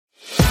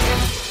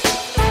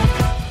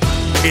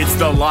It's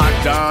the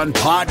Locked On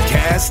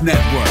Podcast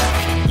Network,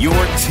 your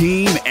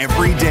team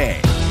every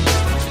day.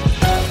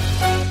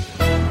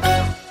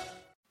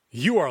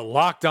 You are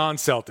Locked On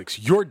Celtics,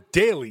 your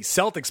daily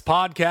Celtics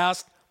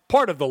podcast,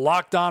 part of the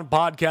Locked On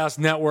Podcast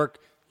Network,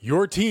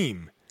 your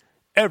team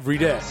every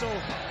day.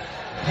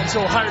 I'm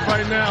so hyped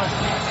right now.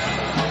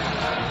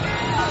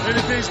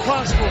 Anything's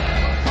possible.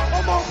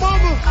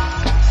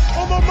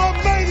 Oh my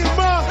mama made it,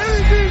 ma.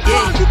 Anything's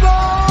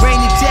possible.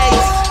 Rainy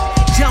days,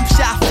 jump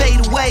shot,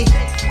 fade away.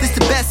 This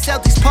the best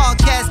Celtics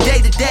podcast day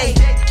to day.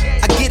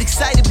 I get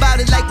excited about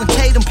it like when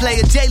Tatum play,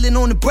 a Jalen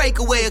on the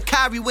breakaway, a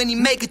Kyrie when he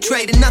make a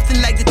trade, and nothing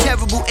like the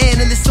terrible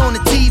analysts on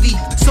the TV.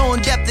 So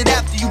in depth that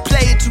after you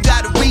play it, you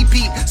gotta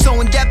repeat. So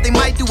in depth they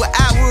might do an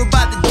hour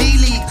about the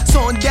D-League.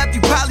 So in depth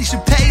you probably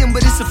should pay him,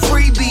 but it's a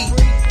freebie.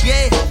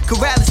 Yeah,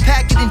 Corrales,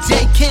 Packard, and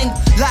J. King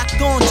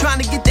locked on,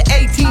 trying to get the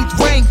 18th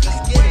ring.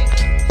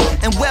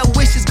 And well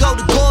wishes go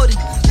to Gordon.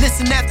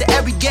 Listen after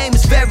every game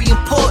is very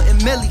important,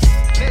 Millies.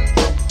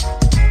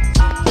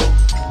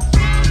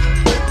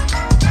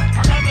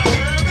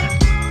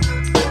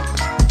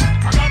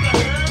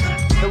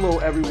 Hello,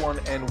 everyone,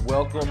 and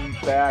welcome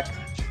back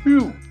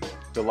to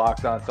the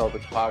Locked On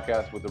Celtics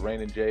podcast with the Rain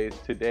and Jays.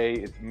 Today,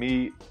 it's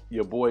me,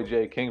 your boy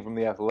Jay King from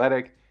The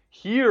Athletic,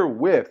 here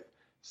with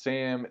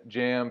Sam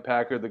Jam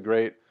Packard the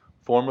Great,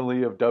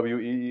 formerly of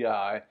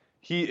WEEI.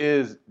 He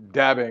is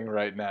dabbing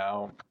right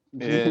now.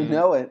 You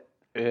know it.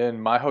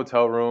 In my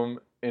hotel room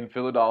in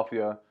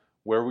Philadelphia,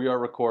 where we are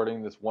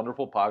recording this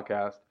wonderful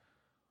podcast.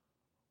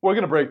 We're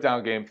going to break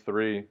down Game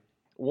 3.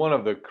 One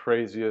of the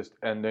craziest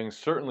endings,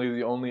 certainly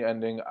the only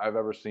ending I've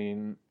ever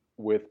seen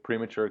with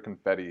premature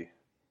confetti.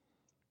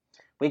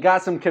 We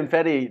got some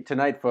confetti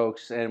tonight,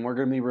 folks, and we're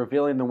going to be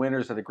revealing the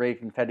winners of the Great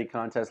Confetti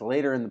Contest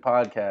later in the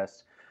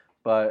podcast.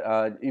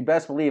 But you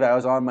best believe I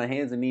was on my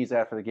hands and knees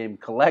after the game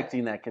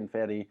collecting that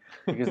confetti,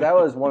 because that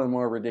was one of the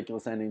more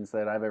ridiculous endings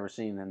that I've ever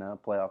seen in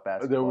playoff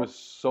basketball. There was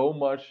so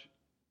much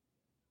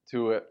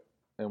to it,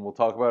 and we'll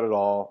talk about it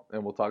all.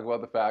 And we'll talk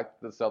about the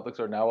fact that the Celtics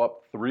are now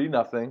up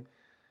 3-0.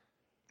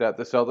 That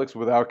the Celtics,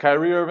 without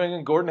Kyrie Irving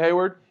and Gordon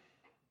Hayward,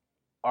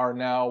 are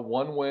now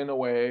one win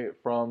away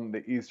from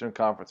the Eastern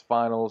Conference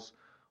Finals.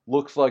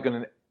 Looks like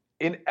an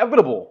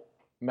inevitable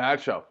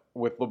matchup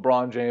with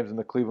LeBron James and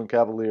the Cleveland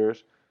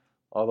Cavaliers.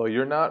 Although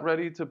you're not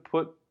ready to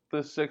put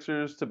the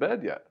Sixers to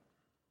bed yet.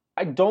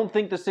 I don't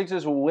think the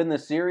Sixers will win the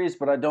series,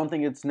 but I don't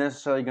think it's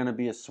necessarily going to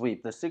be a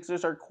sweep. The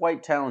Sixers are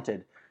quite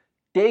talented.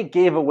 They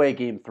gave away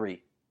Game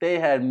 3. They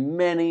had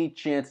many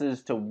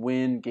chances to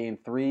win Game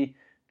 3.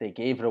 They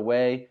gave it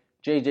away.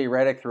 J.J.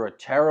 Redick threw a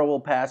terrible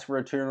pass for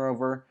a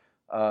turnover.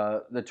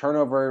 The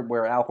turnover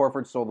where Al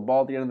Horford stole the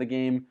ball at the end of the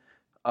game.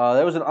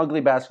 That was an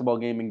ugly basketball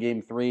game in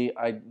Game 3.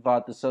 I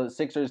thought the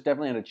Sixers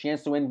definitely had a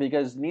chance to win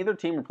because neither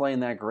team were playing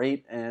that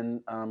great.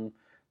 And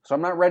so I'm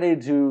not ready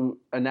to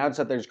announce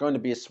that there's going to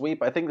be a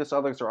sweep. I think the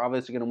Celtics are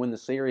obviously going to win the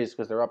series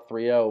because they're up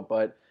 3-0.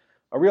 But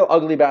a real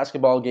ugly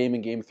basketball game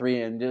in Game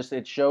 3. And just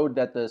it showed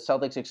that the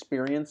Celtics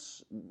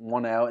experience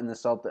won out and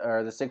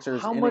the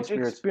Sixers How much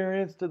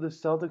experience do the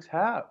Celtics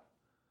have?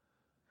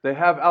 They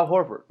have Al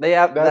Horford.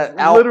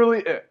 That's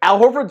literally it.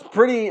 Al Horford's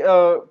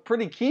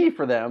pretty key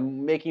for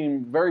them,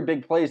 making very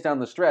big plays down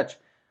the stretch.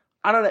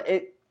 I don't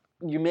know.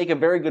 You make a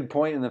very good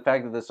point in the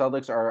fact that the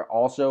Celtics are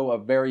also a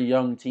very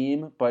young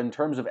team, but in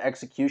terms of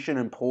execution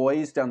and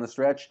poise down the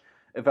stretch,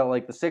 it felt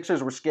like the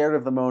Sixers were scared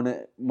of the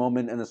moment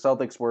and the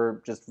Celtics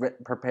were just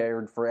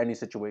prepared for any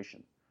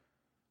situation.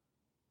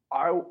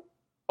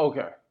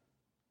 Okay.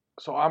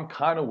 So I'm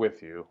kind of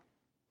with you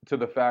to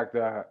the fact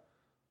that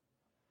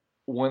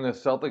when the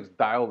Celtics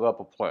dialed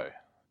up a play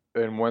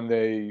and when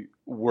they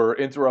were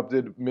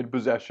interrupted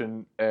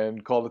mid-possession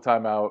and called a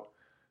timeout,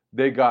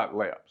 they got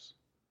layups.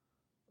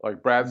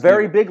 Like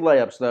Very big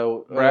layups,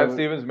 though. Brad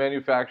Stevens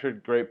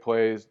manufactured great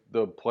plays.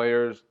 The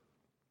players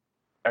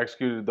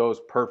executed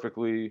those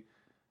perfectly.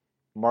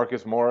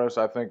 Marcus Morris,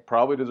 I think,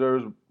 probably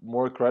deserves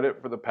more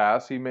credit for the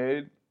pass he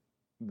made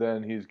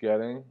than he's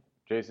getting.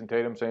 Jason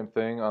Tatum, same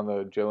thing on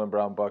the Jaylen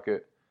Brown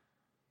bucket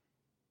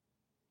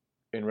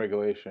in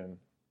regulation.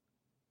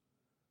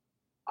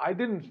 I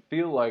didn't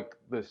feel like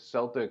the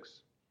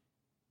Celtics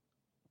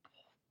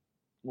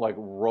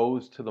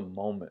rose to the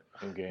moment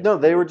in game. No,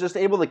 they were just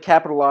able to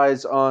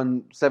capitalize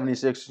on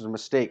 76ers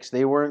mistakes.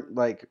 They weren't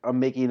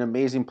making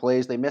amazing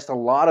plays. They missed a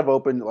lot of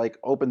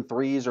open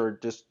threes or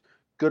just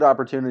good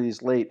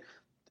opportunities late.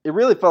 It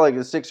really felt like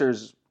the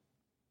Sixers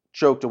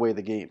choked away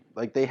the game.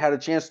 Like they had a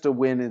chance to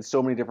win in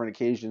so many different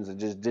occasions and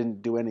just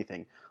didn't do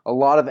anything. A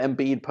lot of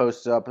Embiid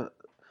posts up,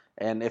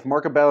 and if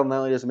Marco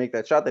Bellinelli doesn't make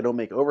that shot, they don't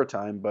make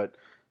overtime, but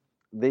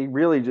they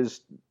really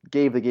just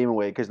gave the game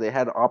away because they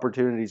had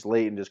opportunities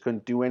late and just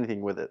couldn't do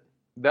anything with it.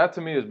 That,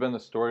 to me, has been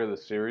the story of the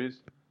series,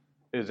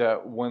 is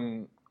that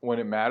when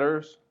it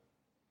matters,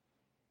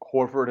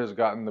 Horford has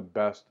gotten the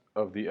best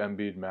of the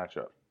Embiid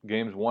matchup.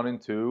 Games 1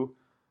 and 2,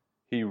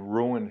 he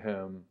ruined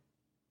him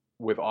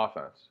with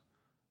offense.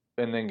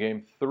 And then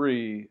Game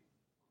 3,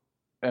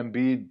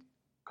 Embiid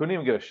couldn't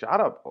even get a shot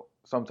up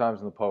sometimes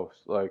in the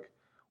post. Like,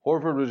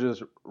 Horford was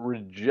just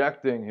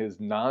rejecting his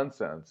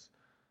nonsense.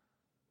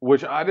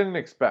 which I didn't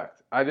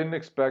expect. I didn't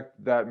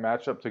expect that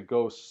matchup to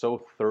go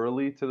so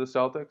thoroughly to the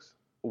Celtics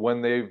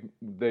when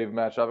they've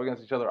matched up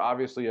against each other.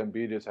 Obviously,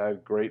 Embiid has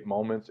had great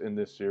moments in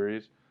this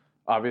series.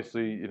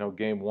 Obviously,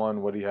 game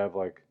one, what do you have,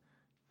 like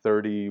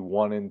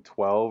 31 and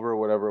 12 or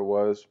whatever it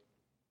was?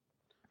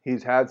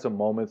 He's had some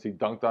moments. He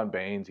dunked on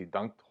Baines. He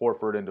dunked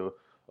Horford into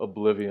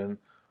oblivion.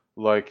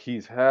 Like,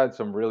 he's had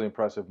some really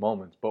impressive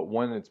moments. But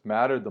when it's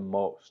mattered the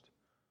most,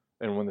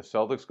 and when the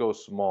Celtics go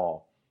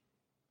small,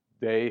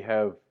 they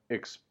have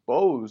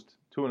exposed,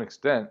 to an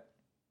extent,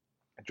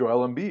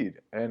 Joel Embiid.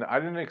 And I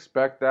didn't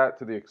expect that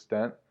to the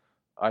extent.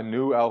 I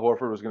knew Al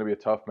Horford was going to be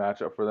a tough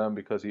matchup for them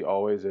because he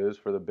always is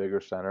for the bigger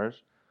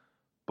centers.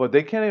 But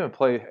they can't even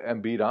play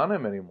Embiid on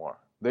him anymore.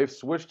 They've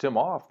switched him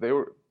off.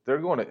 They're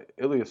going to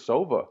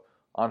Ilyasova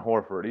on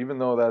Horford, even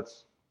though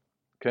that's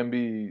can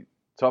be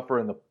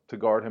tougher to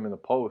guard him in the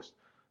post.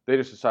 They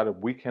just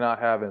decided we cannot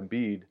have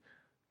Embiid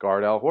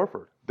guard Al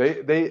Horford.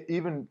 They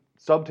even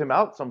subbed him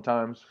out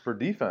sometimes for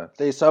defense.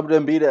 They subbed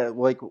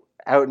Embiid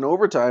out in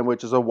overtime,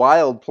 which is a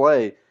wild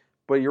play.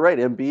 But you're right,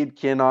 Embiid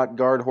cannot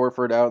guard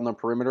Horford out in the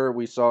perimeter.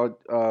 We saw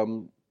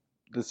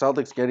the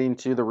Celtics getting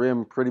to the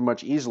rim pretty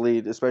much easily,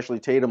 especially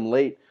Tatum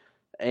late.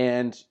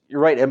 And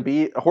you're right,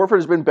 Horford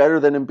has been better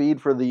than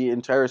Embiid for the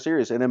entire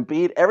series. And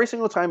Embiid, every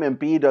single time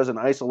Embiid does an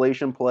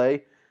isolation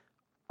play,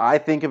 I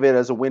think of it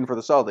as a win for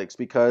the Celtics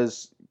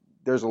because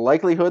there's a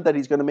likelihood that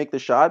he's going to make the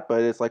shot,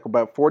 but it's like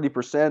about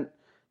 40%.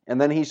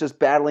 And then he's just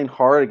battling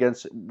hard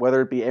against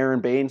whether it be Aaron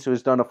Baines, who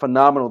has done a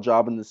phenomenal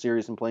job in the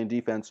series in playing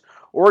defense,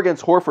 or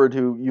against Horford,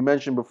 who you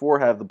mentioned before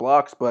have the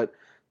blocks, but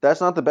that's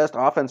not the best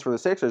offense for the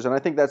Sixers. And I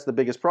think that's the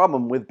biggest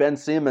problem with Ben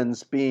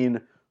Simmons being,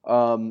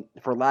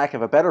 for lack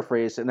of a better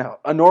phrase, an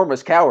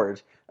enormous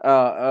coward.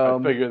 I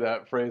figured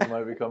that phrase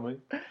might be coming.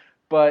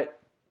 But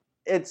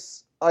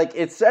it's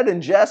said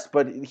in jest,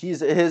 but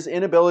his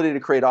inability to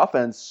create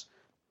offense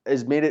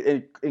has made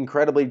it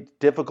incredibly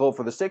difficult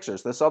for the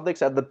Sixers. The Celtics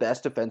have the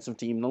best defensive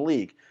team in the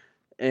league,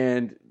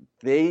 and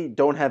they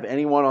don't have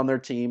anyone on their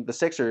team, the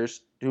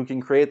Sixers, who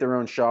can create their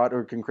own shot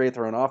or can create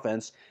their own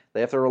offense. They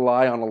have to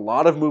rely on a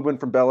lot of movement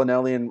from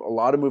Bellinelli and a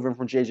lot of movement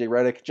from J.J.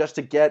 Redick just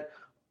to get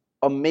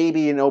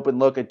maybe an open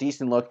look, a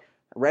decent look.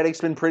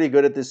 Redick's been pretty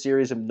good at this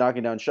series of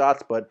knocking down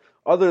shots, but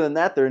other than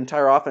that, their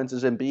entire offense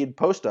is Embiid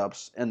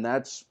post-ups, and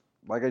that's,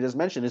 like I just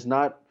mentioned, is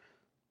not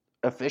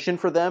efficient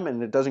for them,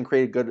 and it doesn't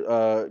create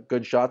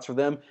good shots for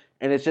them.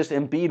 And it's just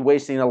Embiid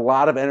wasting a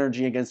lot of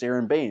energy against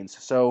Aaron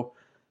Baines. So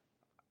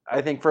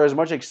I think for as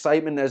much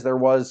excitement as there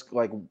was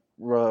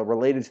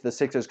related to the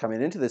Sixers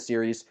coming into this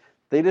series,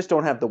 they just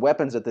don't have the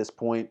weapons at this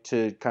point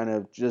to kind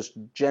of just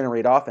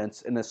generate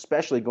offense. And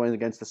especially going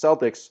against the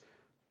Celtics,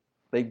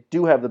 they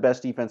do have the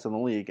best defense in the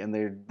league, and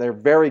they're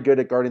very good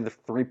at guarding the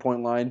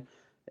three-point line.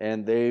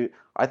 And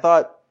I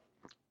thought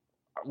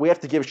we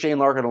have to give Shane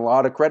Larkin a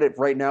lot of credit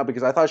right now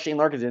because I thought Shane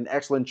Larkin did an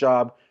excellent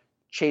job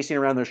chasing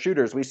around their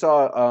shooters. We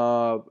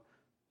saw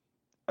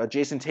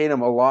Jason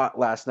Tatum a lot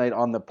last night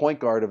on the point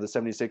guard of the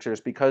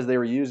 76ers because they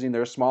were using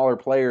their smaller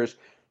players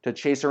to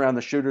chase around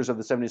the shooters of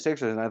the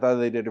 76ers, and I thought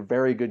they did a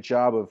very good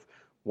job of,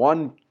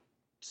 one,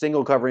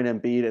 single covering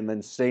Embiid and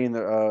then staying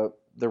the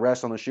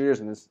rest on the shooters,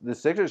 and the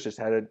Sixers just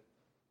had a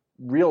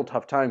real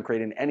tough time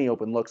creating any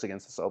open looks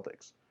against the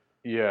Celtics.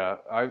 Yeah,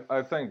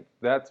 I think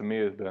that to me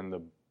has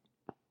been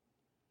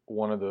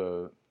one of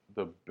the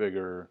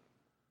bigger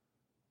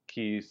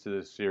keys to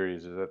this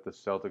series is that the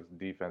Celtics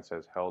defense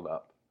has held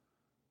up.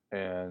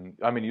 And,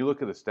 I mean, you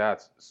look at the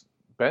stats.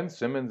 Ben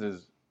Simmons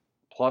is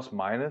plus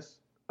minus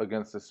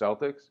against the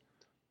Celtics.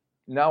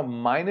 Now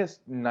minus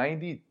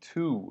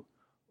 92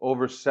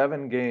 over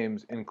 7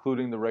 games,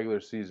 including the regular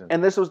season.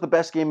 And this was the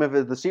best game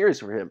of the series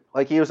for him.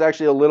 Like, he was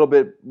actually a little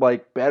bit,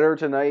 better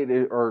tonight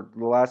or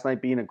last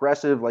night being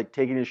aggressive,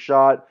 taking a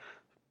shot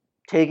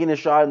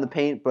in the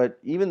paint. But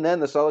even then,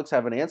 the Celtics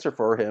have an answer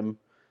for him.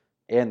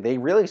 And they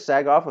really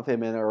sag off of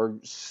him and are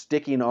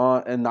sticking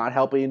on and not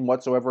helping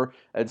whatsoever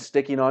and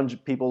sticking on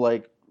people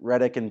like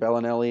Redick and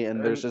Bellinelli.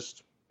 And there's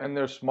just... And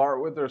they're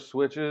smart with their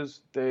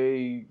switches.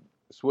 They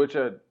switch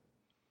at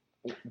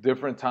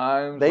different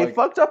times. They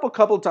fucked up a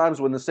couple times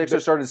when the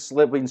Sixers started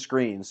slipping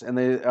screens. And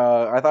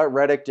I thought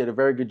Redick did a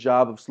very good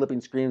job of slipping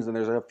screens, and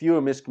there's a few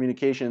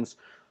miscommunications.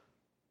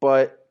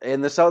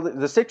 And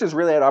the Sixers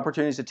really had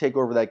opportunities to take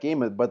over that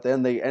game, but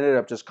then they ended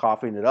up just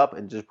coughing it up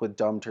and just with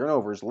dumb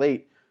turnovers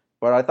late.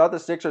 But I thought the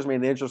Sixers made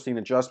an interesting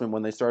adjustment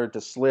when they started to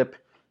slip,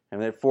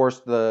 and it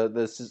forced the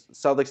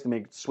Celtics to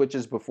make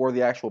switches before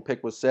the actual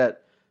pick was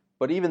set.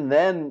 But even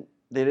then,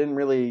 they didn't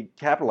really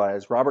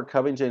capitalize. Robert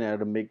Covington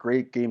had a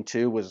great game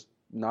 2, was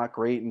not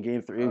great in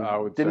game 3.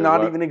 Did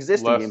not even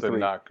exist in game 3. Less than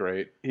not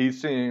great. He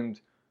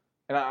seemed,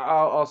 and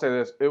I'll say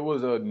this, it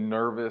was a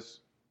nervous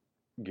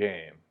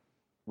game.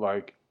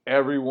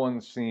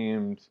 Everyone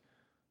seemed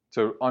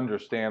to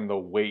understand the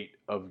weight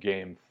of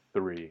game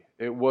 3.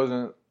 There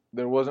wasn't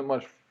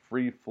much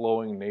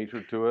free-flowing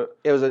nature to it.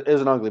 It was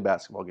an ugly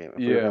basketball game, if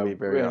we're going to be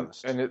very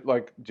honest. And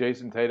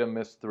Jason Tatum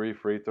missed 3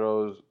 free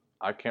throws.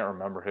 I can't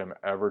remember him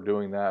ever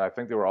doing that. I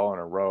think they were all in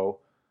a row.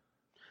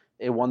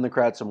 It won the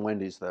crowd some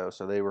Wendy's, though,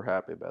 so they were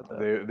happy about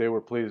that. They were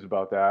pleased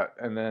about that.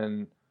 And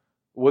then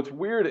what's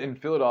weird in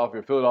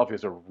Philadelphia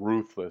is a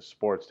ruthless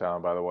sports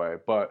town, by the way,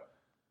 but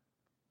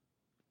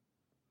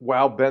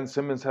while Ben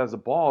Simmons has the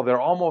ball, they're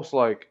almost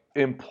like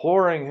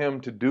imploring him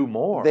to do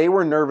more. They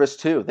were nervous,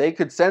 too. They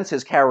could sense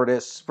his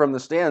cowardice from the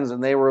stands,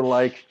 and they were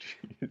like...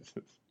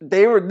 Jesus.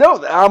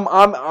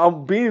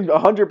 I'm being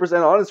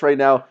 100% honest right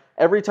now.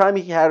 Every time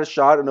he had a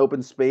shot in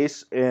open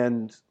space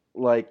and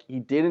like he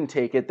didn't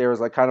take it, there was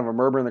like kind of a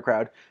murmur in the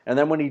crowd. And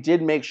then when he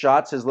did make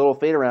shots, his little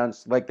fade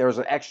arounds, like there was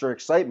an extra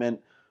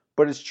excitement.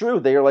 But it's true,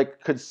 they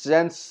could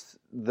sense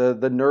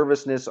the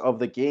nervousness of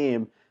the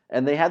game,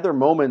 and they had their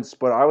moments.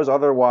 But I was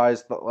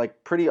otherwise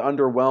like pretty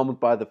underwhelmed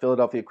by the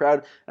Philadelphia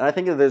crowd. And I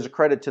think that there's a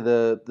credit to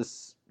the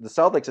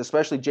Celtics,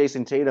 especially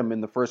Jason Tatum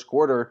in the first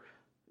quarter,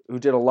 who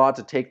did a lot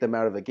to take them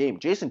out of the game.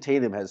 Jason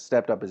Tatum has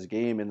stepped up his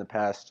game in the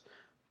past,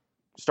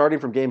 starting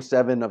from Game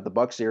 7 of the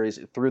Bucks series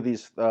through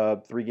these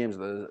 3 games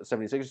of the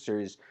 76ers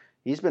series.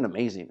 He's been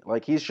amazing.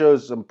 Like, he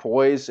shows some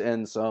poise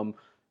and some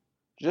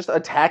just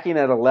attacking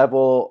at a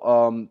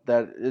level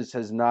that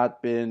has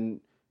not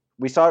been...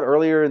 We saw it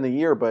earlier in the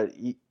year, but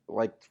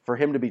for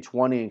him to be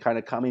 20 and kind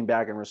of coming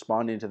back and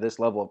responding to this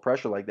level of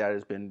pressure like that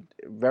has been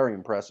very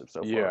impressive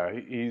so far. Yeah,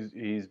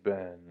 he's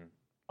been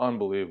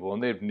unbelievable,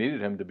 and they've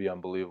needed him to be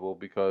unbelievable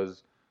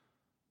because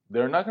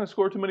they're not going to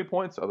score too many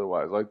points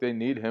otherwise. Like, they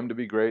need him to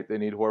be great. They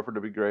need Horford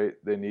to be great.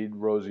 They need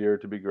Rozier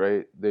to be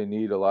great. They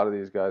need a lot of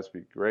these guys to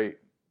be great,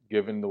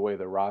 given the way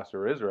the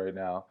roster is right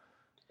now.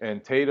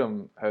 And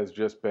Tatum has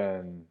just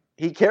been...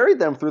 He carried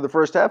them through the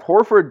first half.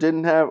 Horford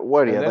didn't have...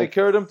 He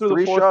carried them through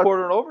the fourth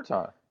quarter and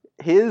overtime.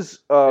 And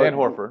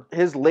Horford.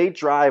 His late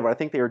drive, I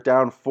think they were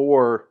down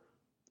 4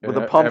 with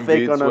a pump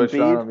fake on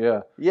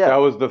Embiid. Yeah. That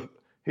was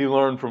he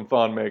learned from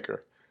Thon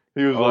Maker.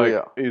 He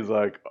was he's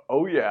like,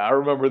 oh yeah, I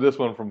remember this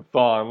one from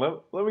Thon.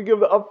 Let me give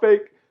the up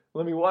fake.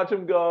 Let me watch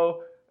him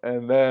go,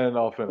 and then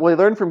I'll finish. Well,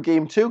 he learned from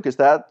Game 2 because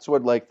that's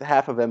what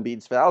half of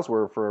Embiid's fouls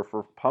were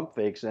for pump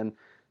fakes, and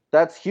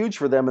that's huge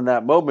for them in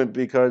that moment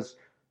because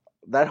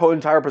that whole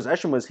entire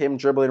possession was him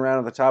dribbling around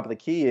at the top of the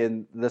key,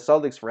 and the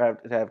Celtics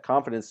to have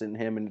confidence in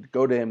him and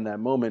go to him in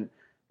that moment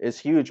is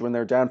huge when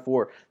they're down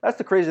 4. That's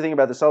the crazy thing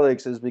about the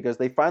Celtics is because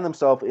they find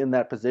themselves in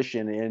that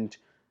position, and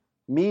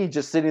me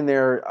just sitting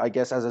there, I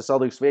guess, as a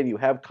Celtics fan, you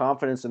have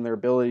confidence in their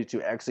ability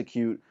to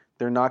execute.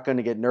 They're not going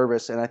to get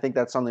nervous, and I think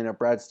that's something that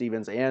Brad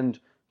Stevens and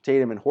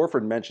Tatum and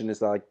Horford mentioned is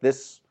that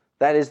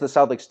that is the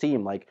Celtics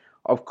team. Like,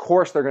 of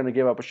course they're going to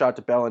give up a shot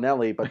to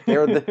Bellinelli, but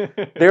they're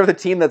the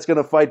team that's going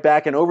to fight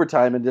back in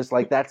overtime, and just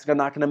that's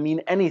not going to mean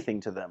anything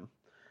to them.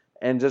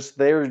 And just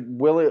their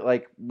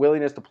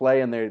willingness to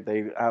play, and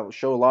they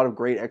show a lot of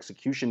great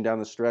execution down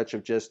the stretch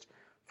of just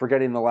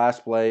forgetting the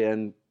last play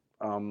and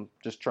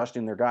just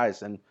trusting their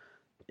guys. And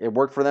it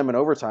worked for them in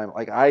overtime.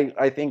 Like,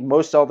 I think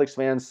most Celtics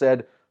fans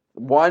said,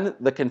 1,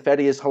 the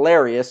confetti is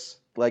hilarious.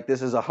 Like,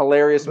 this is a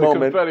hilarious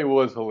moment. The confetti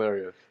was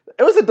hilarious.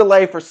 It was a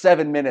delay for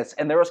 7 minutes,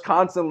 and there was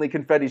constantly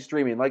confetti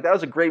streaming. Like, that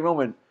was a great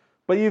moment.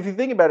 But if you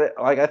think about it,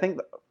 I think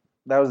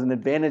that was an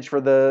advantage for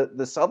the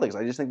Celtics.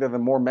 I just think they're the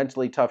more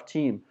mentally tough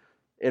team.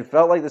 It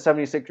felt like the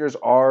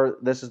 76ers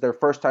this is their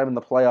first time in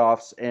the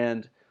playoffs,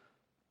 and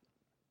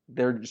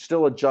they're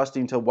still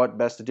adjusting to what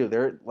best to do.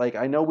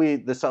 I know the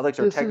Celtics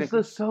are technically...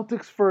 This is the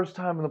Celtics' first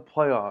time in the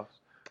playoffs.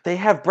 They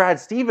have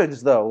Brad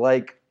Stevens, though.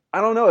 I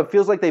don't know. It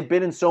feels like they've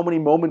been in so many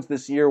moments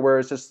this year where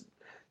it's just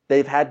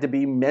they've had to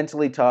be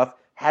mentally tough,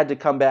 had to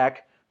come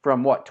back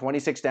from,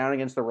 26 down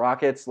against the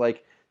Rockets.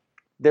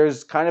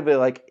 There's kind of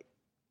a,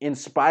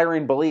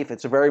 inspiring belief.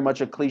 It's very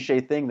much a cliche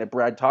thing that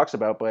Brad talks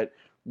about, but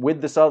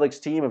with the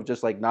Celtics team of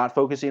just, not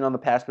focusing on the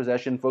past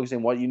possession, focusing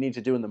on what you need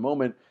to do in the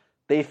moment,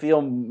 they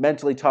feel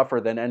mentally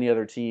tougher than any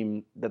other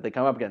team that they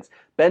come up against.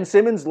 Ben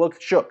Simmons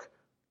looked shook.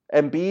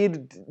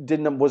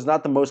 Embiid was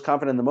not the most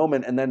confident in the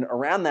moment, and then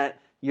around that,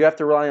 you have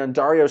to rely on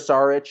Dario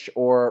Saric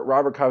or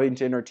Robert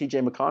Covington or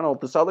TJ McConnell.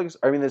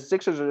 The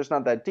Sixers are just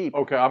not that deep.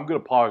 Okay, I'm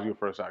going to pause you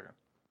for a second.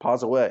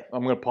 Pause away.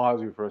 I'm going to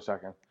pause you for a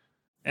second.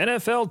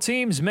 NFL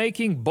teams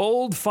making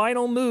bold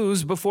final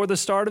moves before the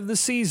start of the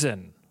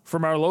season.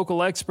 From our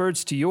local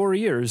experts to your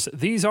ears,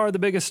 these are the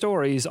biggest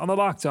stories on the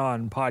Locked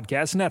On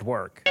Podcast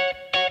Network.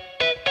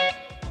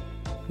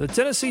 The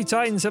Tennessee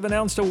Titans have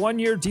announced a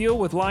 1-year deal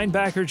with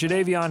linebacker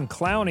Jadeveon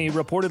Clowney,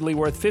 reportedly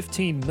worth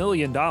 $15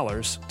 million.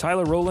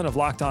 Tyler Rowland of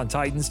Locked On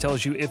Titans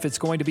tells you if it's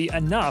going to be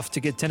enough to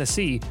get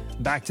Tennessee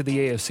back to the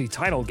AFC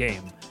title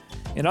game.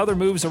 In other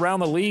moves around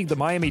the league, the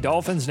Miami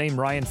Dolphins named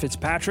Ryan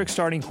Fitzpatrick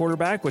starting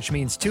quarterback, which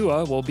means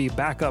Tua will be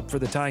back up for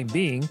the time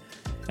being.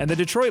 And the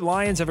Detroit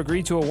Lions have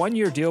agreed to a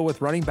 1-year deal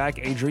with running back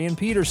Adrian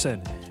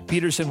Peterson.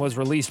 Peterson was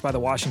released by the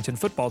Washington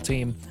football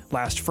team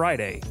last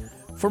Friday.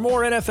 For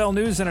more NFL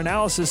news and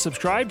analysis,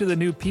 subscribe to the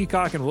new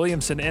Peacock and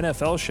Williamson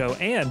NFL show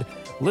and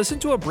listen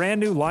to a brand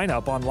new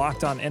lineup on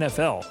Locked On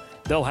NFL.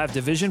 They'll have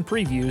division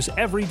previews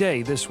every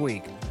day this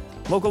week.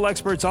 Local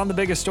experts on the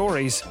biggest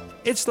stories.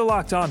 It's the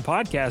Locked On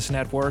Podcast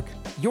Network,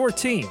 your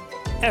team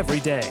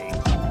every day.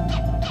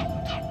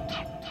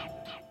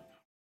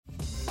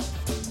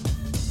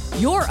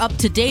 You're up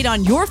to date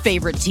on your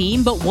favorite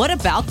team, but what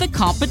about the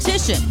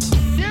competition?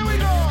 Here we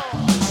go.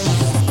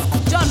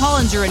 John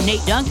Hollinger and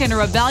Nate Duncan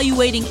are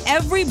evaluating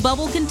every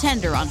bubble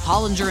contender on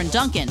Hollinger and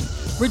Duncan.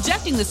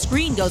 Rejecting the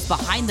Screen goes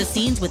behind the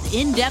scenes with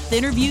in-depth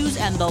interviews,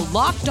 and the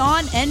Locked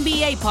On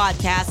NBA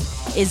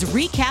podcast is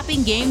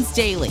recapping games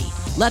daily.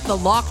 Let the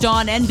Locked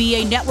On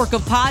NBA network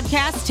of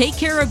podcasts take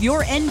care of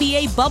your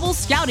NBA bubble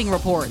scouting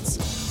reports.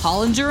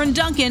 Hollinger and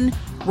Duncan,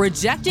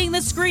 Rejecting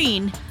the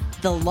Screen,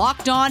 the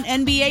Locked On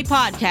NBA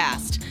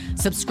podcast.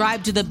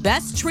 Subscribe to the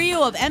best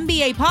trio of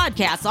NBA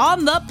podcasts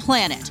on the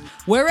planet,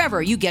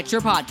 wherever you get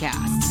your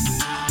podcasts.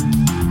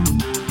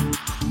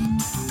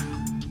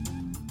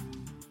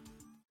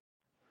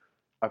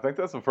 I think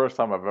that's the first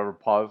time I've ever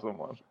paused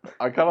someone.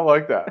 I kind of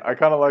like that. I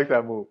kind of like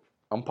that move.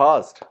 I'm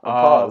paused.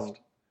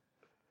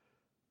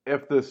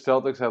 If the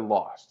Celtics had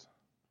lost,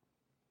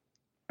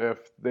 if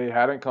they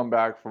hadn't come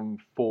back from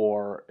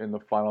 4 in the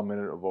final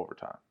minute of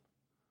overtime,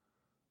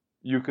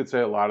 you could say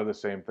a lot of the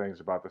same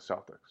things about the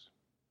Celtics.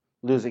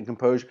 Losing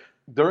composure.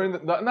 During the,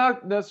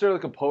 not necessarily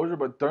composure,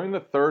 but during the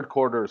third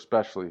quarter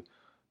especially,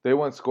 they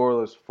went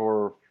scoreless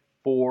for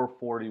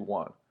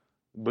 4:41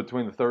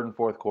 between the third and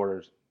fourth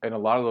quarters, and a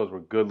lot of those were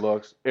good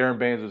looks. Aaron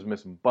Baines was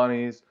missing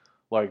bunnies.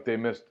 Like, they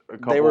missed a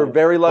couple. They were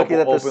very lucky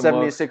that the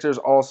 76ers looks.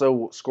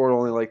 also scored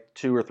only like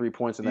 2 or 3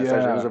 points in that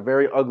section. It was a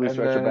very ugly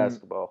stretch of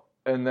basketball.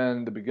 And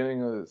then the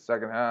beginning of the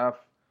second half,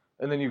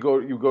 and then you go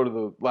to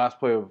the last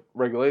play of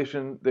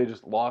regulation. They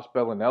just lost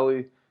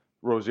Bellinelli.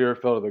 Rozier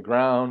fell to the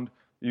ground.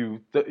 You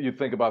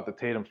think about the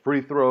Tatum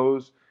free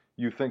throws.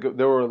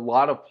 There were a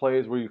lot of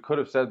plays where you could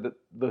have said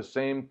the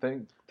same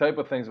type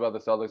of things about the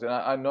Celtics. And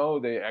I know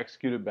they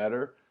executed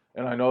better,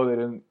 and I know they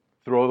didn't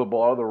throw the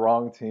ball to the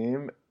wrong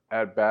team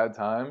at bad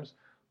times.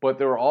 But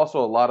there were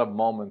also a lot of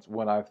moments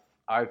when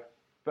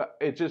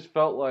it just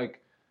felt like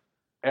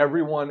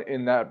everyone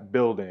in that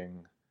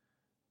building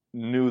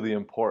knew the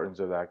importance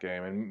of that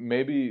game. And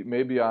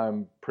maybe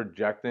I'm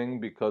projecting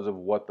because of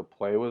what the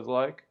play was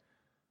like,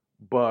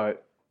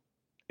 but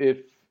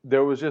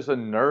there was just a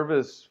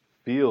nervous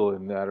feel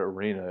in that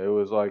arena. It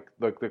was like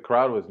the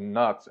crowd was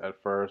nuts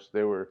at first.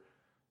 They were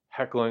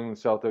heckling the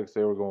Celtics.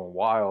 They were going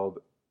wild.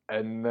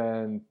 And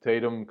then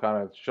Tatum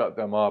kind of shut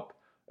them up.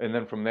 And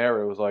then from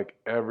there, it was like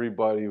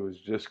everybody was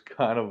just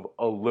kind of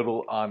a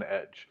little on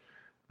edge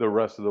the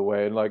rest of the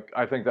way. And like,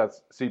 I think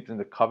that's seeped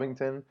into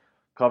Covington.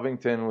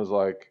 Covington was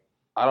like,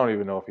 I don't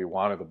even know if he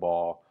wanted the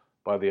ball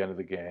by the end of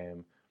the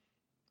game.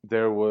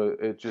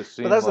 It just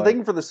seemed. But that's the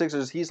thing for the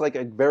Sixers. He's like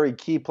a very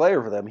key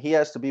player for them. He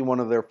has to be one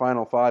of their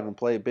final 5 and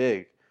play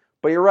big.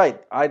 But you're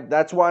right.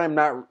 That's why I'm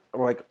not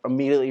like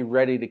immediately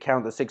ready to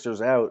count the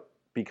Sixers out,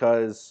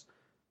 because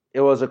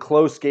it was a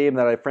close game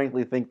that I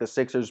frankly think the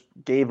Sixers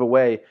gave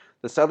away.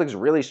 The Celtics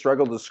really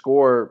struggled to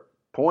score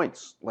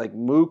points. Like,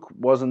 Mook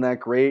wasn't that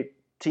great.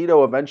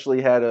 Tito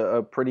eventually had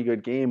a pretty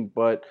good game,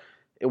 but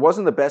it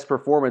wasn't the best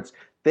performance.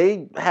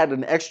 They had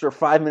an extra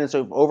 5 minutes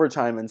of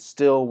overtime and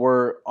still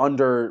were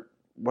under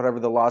whatever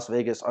the Las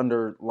Vegas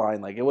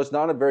underline. Like, it was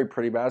not a very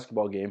pretty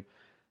basketball game.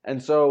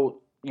 And so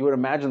you would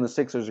imagine the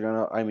Sixers are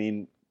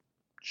going to,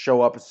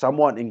 show up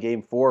somewhat in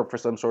Game 4 for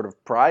some sort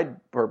of pride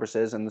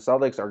purposes, and the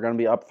Celtics are going to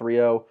be up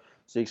 3-0,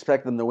 so you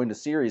expect them to win the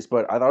series.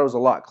 But I thought it was a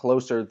lot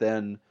closer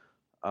than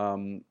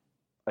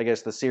I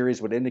guess the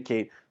series would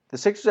indicate. The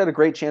Sixers had a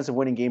great chance of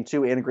winning Game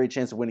 2 and a great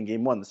chance of winning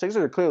Game 1. The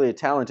Sixers are clearly a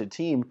talented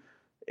team.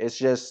 It's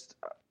just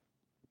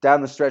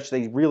down the stretch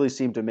they really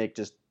seem to make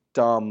just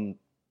dumb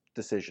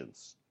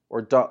decisions.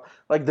 Or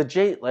like the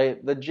JJ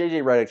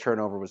Redick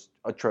turnover was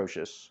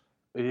atrocious.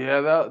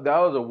 Yeah, that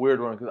was a weird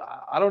one,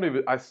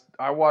 because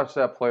I watched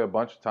that play a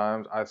bunch of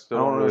times. I still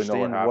don't really know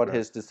what happened. What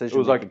his decision. It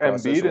was like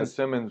Embiid and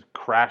Simmons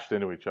crashed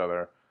into each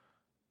other,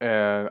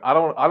 and I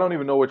don't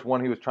even know which one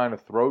he was trying to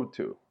throw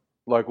to.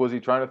 Like, was he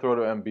trying to throw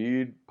to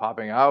Embiid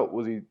popping out?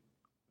 Was he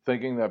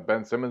thinking that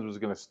Ben Simmons was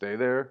going to stay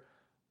there?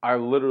 I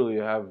literally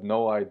have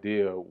no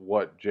idea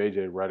what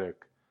JJ Redick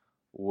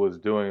was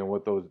doing and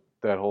what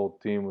that whole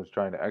team was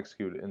trying to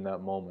execute in that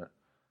moment.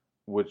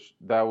 Which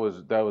that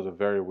was a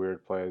very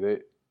weird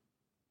play.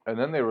 And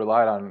then they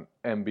relied on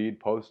Embiid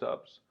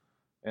post-ups.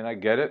 And I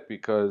get it,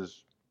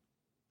 because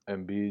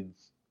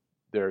Embiid's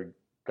their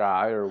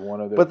guy or one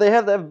of their. But they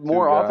have to have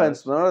more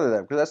offense than other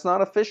than, because that's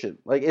not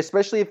efficient. Like,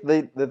 especially if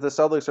the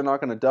Celtics are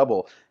not going to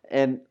double.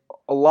 And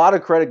a lot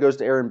of credit goes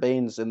to Aaron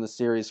Baines in the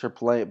series for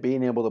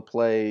being able to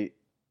play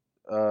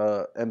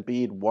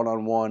Embiid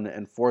one-on-one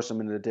and force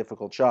him into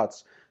difficult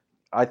shots.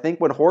 I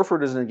think when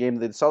Horford is in the game,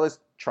 the Celtics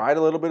tried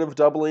a little bit of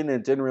doubling and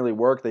it didn't really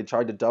work. They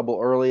tried to double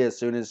early as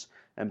soon as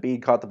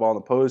Embiid caught the ball in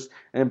the post,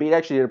 and Embiid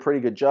actually did a pretty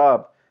good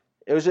job.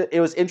 It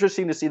was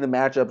interesting to see the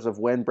matchups of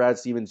when Brad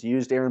Stevens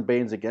used Aaron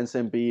Baines against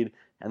Embiid,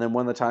 and then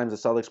one of the times the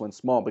Celtics went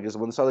small. Because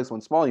when the Celtics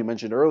went small, you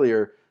mentioned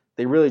earlier,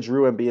 they really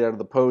drew Embiid out of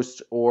the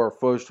post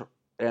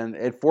and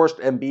it forced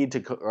Embiid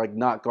to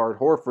not guard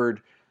Horford.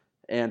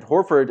 And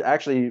Horford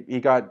actually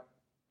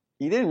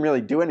he didn't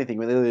really do anything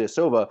with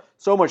Ilyasova,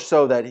 so much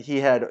so that he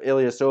had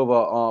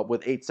Ilyasova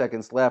with 8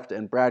 seconds left,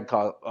 and Brad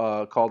called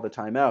the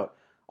timeout.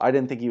 I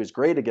didn't think he was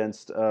great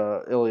against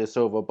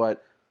Ilyasova,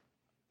 but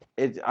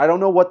I don't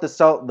know what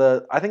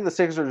I think the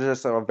Sixers are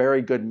just a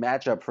very good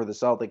matchup for the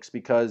Celtics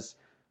because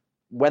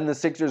when the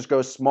Sixers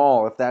go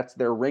small, if that's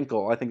their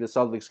wrinkle, I think the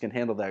Celtics can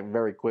handle that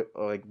very quick,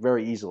 like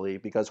very easily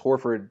because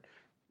Horford,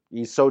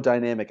 he's so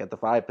dynamic at the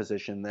 5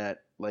 position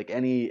that like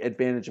any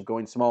advantage of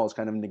going small is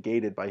kind of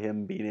negated by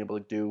him being able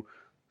to do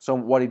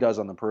what he does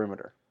on the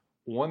perimeter.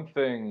 One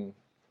thing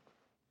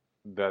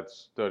that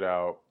stood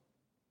out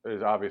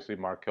is obviously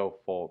Markelle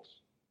Fultz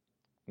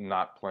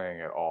not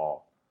playing at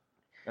all.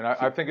 And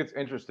I think it's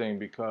interesting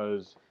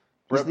because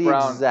He's the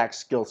exact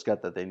skill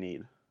set that they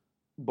need.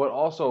 But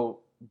also,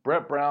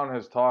 Brett Brown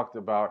has talked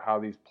about how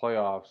these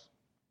playoffs,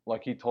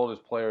 like he told his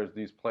players,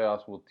 these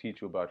playoffs will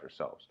teach you about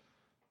yourselves.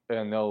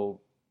 And they'll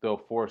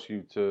force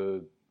you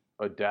to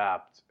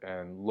adapt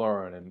and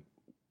learn. And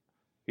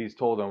he's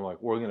told them,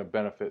 like, we're going to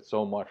benefit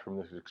so much from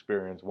this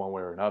experience one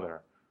way or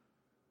another.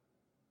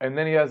 And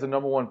then he has the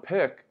number 1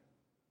 pick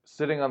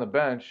sitting on the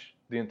bench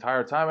the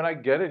entire time. And I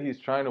get it. He's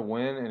trying to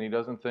win, and he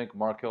doesn't think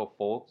Markelle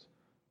Fultz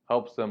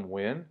helps them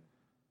win.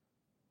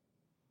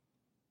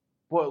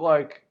 But,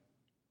 like,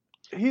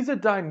 he's a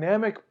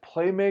dynamic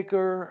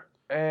playmaker,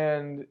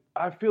 and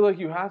I feel like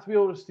you have to be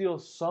able to steal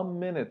some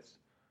minutes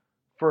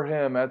for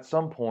him at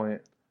some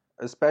point.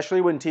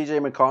 Especially when TJ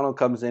McConnell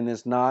comes in.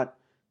 TJ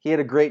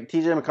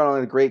McConnell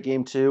had a great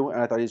game 2,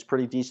 and I thought he was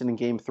pretty decent in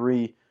game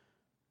 3.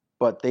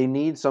 But they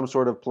need some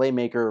sort of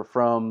playmaker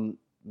from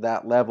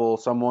that level,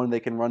 someone they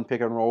can run pick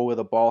and roll with,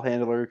 a ball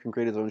handler who can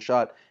create his own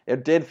shot.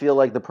 It did feel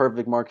like the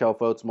perfect Markelle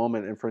Fultz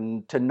moment,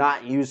 and to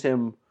not use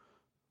him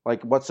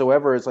like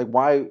whatsoever, it's like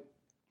why?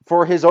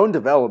 For his own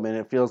development,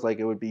 it feels like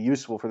it would be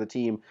useful for the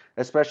team,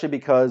 especially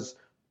because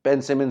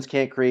Ben Simmons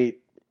can't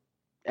create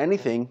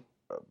anything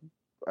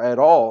at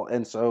all.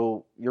 And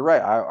so you're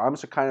right. I'm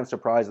kind of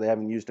surprised they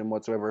haven't used him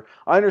whatsoever.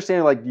 I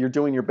understand like you're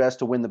doing your best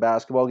to win the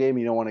basketball game.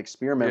 You don't want to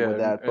experiment with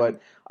that, but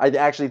I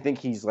actually think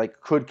he's like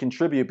could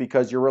contribute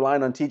because you're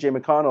relying on TJ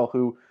McConnell,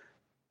 who,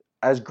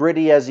 as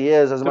gritty as he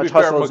is, as much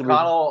hustle as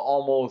McConnell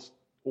almost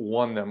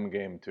won them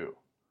game 2.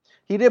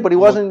 He did, but he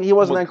wasn't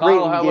that great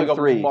in had game like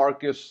 3. A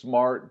Marcus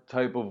Smart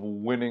type of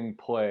winning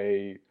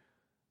play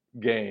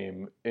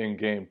game in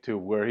game 2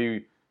 where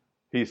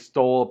he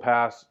stole a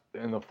pass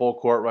in the full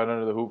court right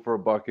under the hoop for a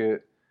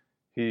bucket.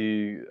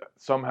 He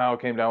somehow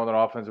came down with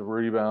an offensive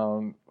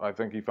rebound. I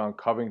think he found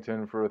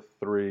Covington for a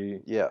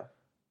 3. Yeah.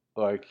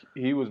 Like,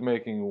 he was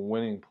making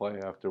winning play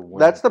after winning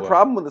That's the play.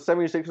 problem with the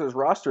 76ers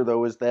roster,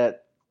 though, is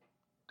that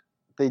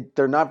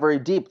they're not very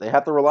deep. They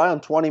have to rely on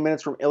 20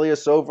 minutes from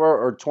Ilyasova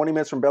or 20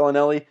 minutes from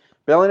Bellinelli.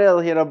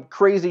 Bellinelli had a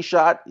crazy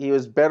shot. He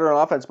was better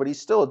on offense, but he's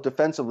still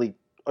defensively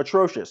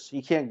atrocious.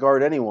 He can't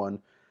guard anyone.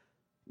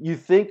 You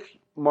think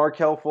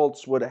Markelle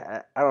Fultz would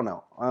I don't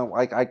know.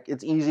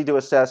 It's easy to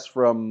assess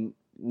from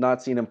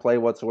not seeing him play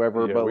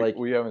whatsoever. Yeah, but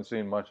we haven't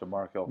seen much of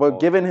Markelle Fultz.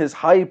 But given his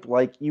hype,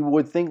 like you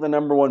would think the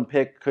number 1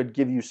 pick could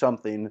give you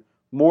something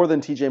more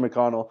than TJ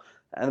McConnell.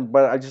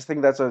 But I just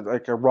think that's a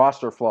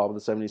roster flaw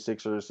with the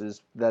 76ers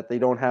is that they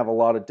don't have a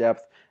lot of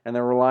depth and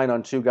they're relying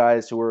on 2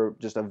 guys who are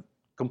just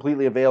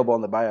completely available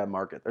on the buyout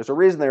market. There's a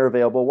reason they're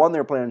available. One,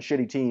 they're playing on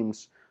shitty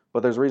teams,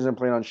 but there's a reason they're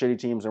playing on shitty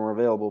teams and we're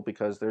available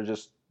because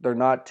they're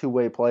not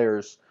two-way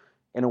players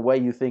in a way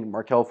you think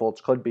Markelle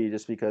Fultz could be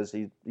just because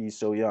he's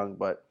so young.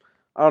 But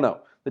I don't know.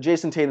 The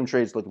Jason Tatum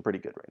trade is looking pretty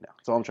good right now.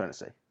 That's all I'm trying to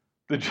say.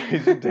 The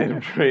Jason Tatum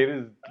trade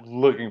is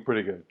looking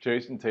pretty good.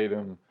 Jason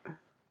Tatum,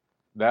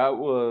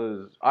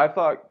 I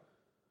thought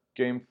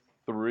game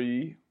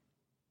 3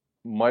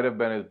 might have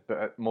been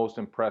his most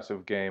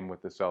impressive game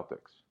with the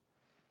Celtics.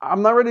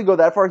 I'm not ready to go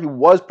that far. He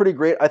was pretty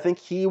great. I think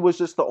he was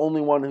just the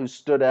only one who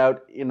stood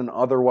out in an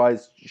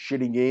otherwise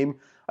shitty game.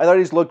 I thought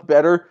he's looked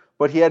better,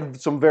 but he had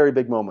some very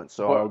big moments,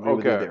 so I'll agree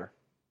with you there.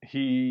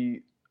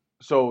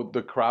 So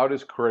the crowd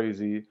is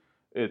crazy.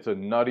 It's a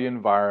nutty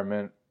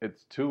environment.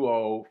 It's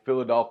 2-0.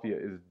 Philadelphia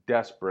is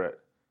desperate.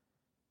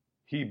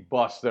 He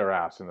busts their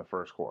ass in the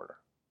first quarter.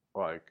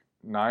 Like,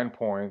 9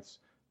 points,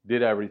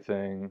 did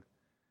everything.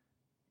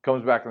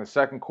 Comes back in the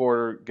second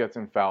quarter, gets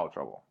in foul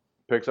trouble.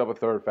 Picks up a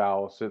 3rd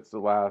foul, sits the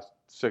last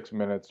 6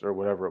 minutes or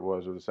whatever it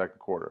was of the second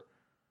quarter.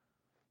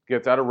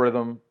 Gets out of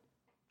rhythm,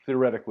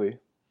 theoretically.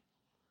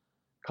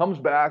 Comes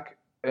back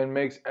and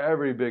makes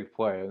every big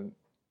play. And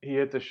he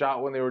hit the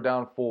shot when they were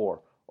down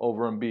 4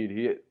 over Embiid.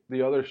 He hit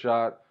the other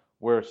shot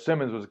where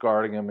Simmons was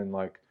guarding him and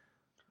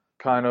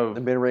kind of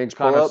the mid-range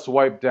kind pull-up. of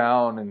swiped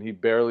down, and he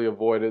barely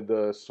avoided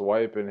the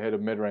swipe and hit a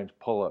mid-range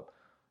pull-up.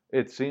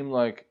 It seemed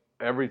like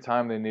every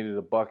time they needed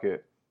a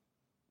bucket,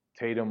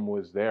 Tatum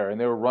was there. And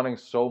they were running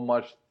so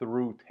much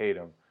through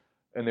Tatum.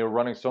 And they were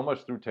running so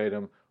much through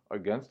Tatum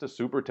against a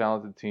super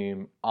talented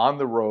team on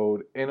the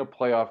road in a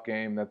playoff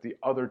game that the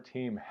other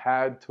team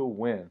had to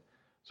win.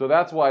 So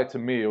that's why, to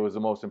me, it was the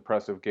most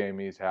impressive game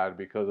he's had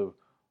because of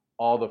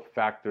all the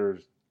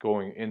factors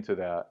going into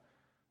that.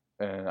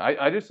 And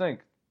I just think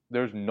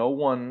there's no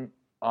one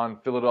on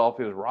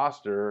Philadelphia's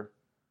roster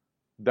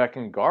that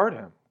can guard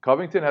him.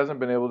 Covington hasn't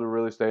been able to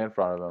really stay in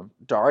front of him.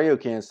 Dario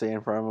can't stay in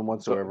front of him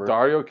whatsoever.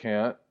 Dario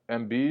can't.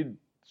 Embiid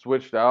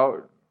switched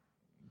out.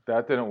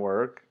 That didn't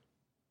work.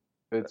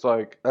 It's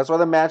like That's why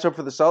the matchup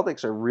for the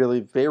Celtics are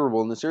really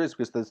favorable in the series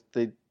because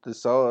the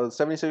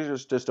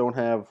 76ers just don't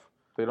have.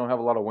 they don't have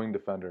a lot of wing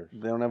defenders.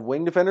 They don't have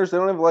wing defenders. They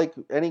don't have like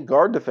any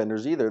guard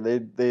defenders either.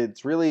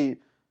 It's really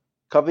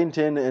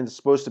Covington is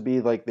supposed to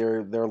be like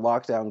their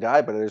lockdown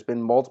guy, but there's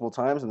been multiple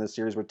times in this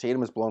series where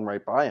Tatum has blown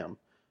right by him.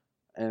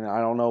 And I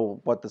don't know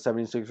what the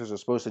 76ers are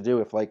supposed to do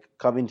if like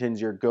Covington's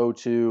your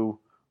go-to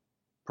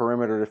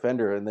perimeter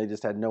defender and they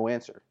just had no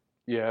answer.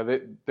 Yeah,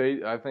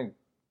 they I think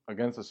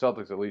against the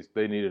Celtics at least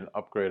they need an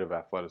upgrade of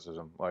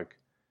athleticism. Like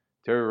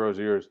Terry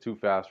Rozier is too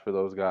fast for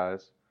those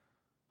guys.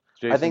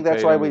 I think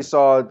that's why we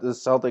saw the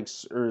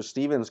Celtics or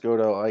Stevens go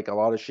to like a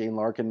lot of Shane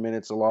Larkin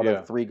minutes, a lot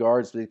of three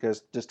guards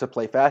because just to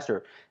play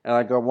faster. And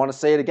I want to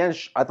say it again.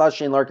 I thought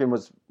Shane Larkin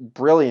was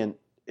brilliant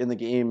in the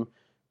game,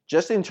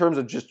 just in terms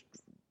of just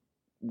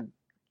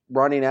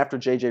running after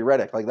JJ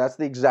Redick. Like that's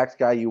the exact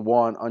guy you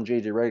want on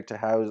JJ Redick to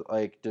have,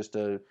 like just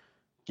to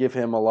give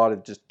him a lot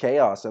of just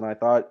chaos. And I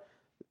thought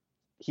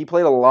he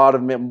played a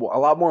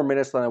lot more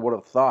minutes than I would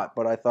have thought.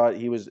 But I thought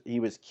he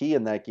was key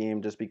in that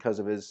game just because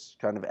of his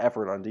kind of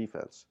effort on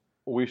defense.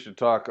 We should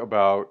talk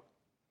about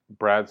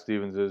Brad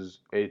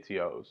Stevens'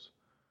 ATOs.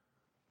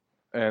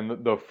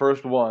 And the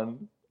first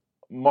one,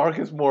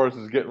 Marcus Morris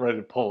is getting ready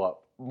to pull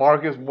up.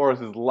 Marcus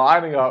Morris is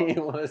lining up. He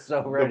was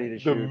so ready to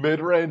shoot. The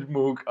mid-range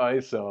Mook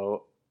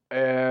ISO.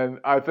 And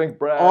I think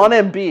Brad... On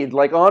Embiid,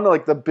 like on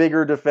like the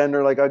bigger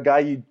defender, like a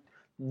guy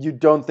you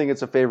don't think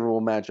it's a favorable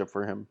matchup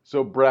for him.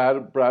 So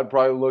Brad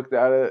probably looked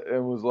at it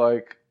and was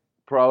like,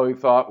 probably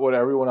thought what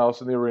everyone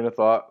else in the arena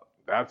thought,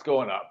 that's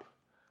going up.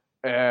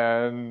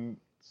 And...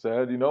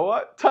 said, you know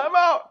what? Time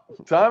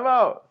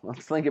out.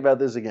 Let's think about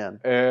this again.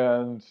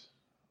 And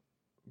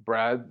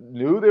Brad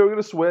knew they were going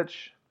to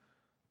switch.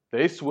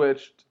 They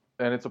switched,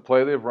 and it's a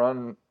play they've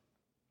run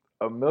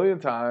a million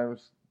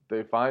times.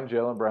 They find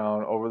Jaylen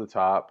Brown over the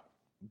top,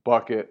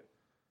 bucket.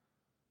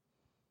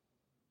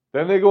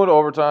 Then they go into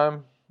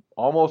overtime,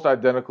 almost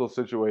identical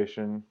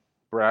situation.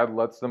 Brad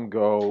lets them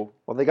go.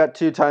 Well, they got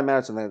 2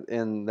 timeouts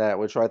in that,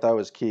 which I thought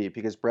was key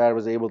because Brad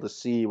was able to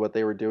see what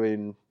they were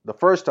doing the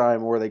first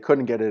time where they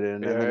couldn't get it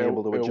in and then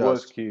able to adjust. It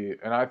was key.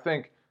 And I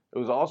think it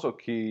was also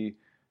key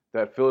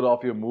that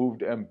Philadelphia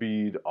moved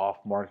Embiid off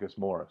Marcus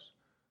Morris.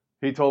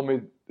 He told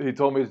me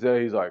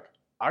today, he's like,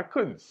 I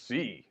couldn't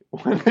see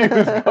when he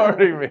was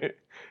guarding me.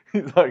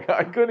 He's like,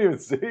 I couldn't even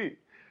see.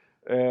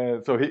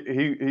 And so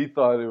he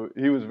thought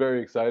he was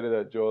very excited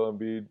that Joel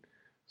Embiid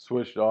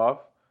switched off.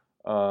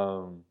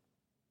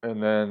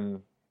 And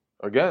then,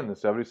 again, the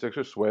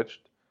 76ers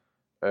switched,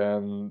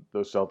 and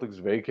the Celtics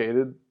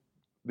vacated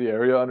the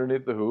area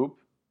underneath the hoop,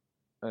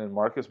 and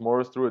Marcus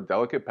Morris threw a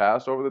delicate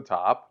pass over the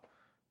top,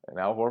 and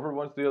Al Horford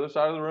went to the other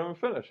side of the rim and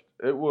finished.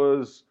 It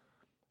was,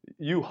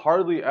 you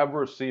hardly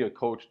ever see a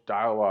coach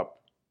dial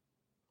up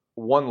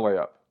one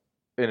layup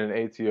in an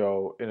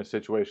ATO in a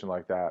situation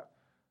like that.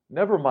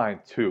 Never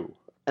mind 2.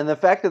 And the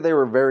fact that they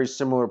were very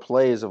similar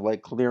plays of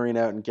like clearing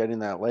out and getting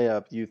that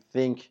layup, you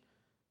think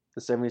the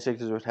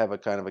 76ers would have a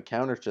kind of a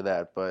counter to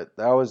that, but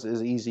that was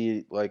as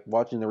easy, like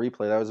watching the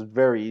replay, that was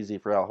very easy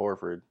for Al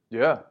Horford.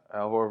 Yeah,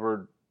 Al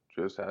Horford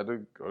just had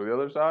to go to the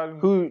other side.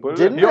 And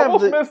He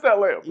almost missed that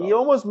layup, though. He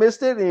almost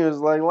missed it, and he was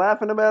like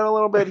laughing about it a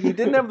little bit. He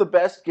didn't have the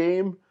best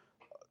game.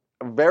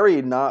 He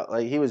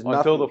was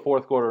until the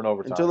fourth quarter and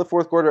overtime. Until the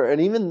fourth quarter,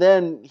 and even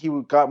then he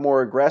got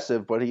more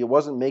aggressive, but he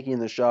wasn't making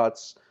the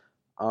shots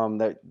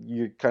that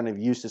you're kind of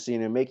used to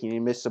seeing him making. He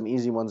missed some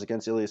easy ones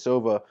against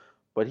Ilyasova.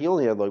 But he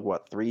only had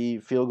 3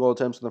 field goal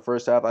attempts in the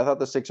first half. I thought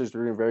the Sixers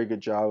were doing a very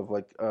good job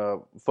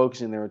of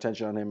focusing their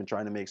attention on him and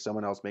trying to make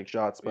someone else make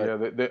shots. But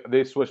yeah,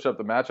 they switched up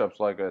the matchups.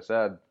 Like I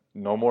said,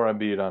 no more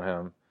Embiid on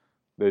him.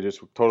 They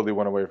just totally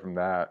went away from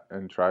that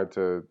and tried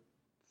to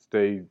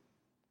stay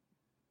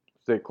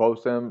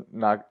close to him,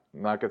 not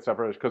get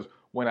separated. Because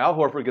when Al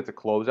Horford gets a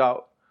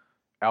closeout,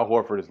 Al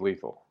Horford is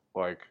lethal.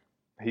 Like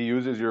he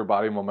uses your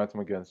body momentum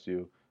against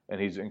you,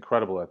 and he's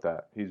incredible at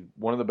that. He's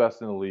one of the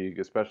best in the league,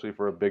 especially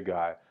for a big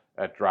guy,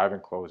 at driving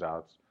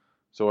closeouts.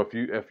 So if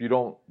you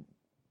don't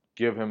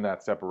give him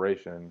that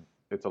separation,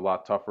 it's a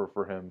lot tougher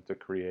for him to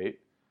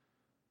create.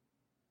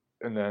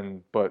 And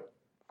then, but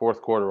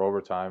fourth quarter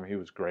overtime, he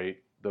was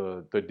great.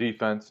 The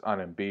defense on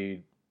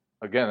Embiid,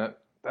 again,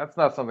 that's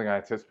not something I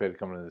anticipated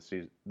coming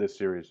into this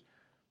series.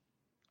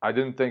 I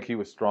didn't think he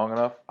was strong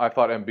enough. I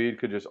thought Embiid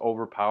could just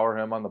overpower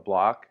him on the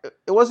block.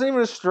 It wasn't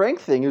even a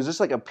strength thing. It was just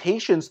like a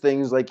patience thing.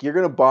 It was like, you're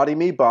going to body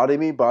me,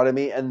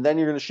 and then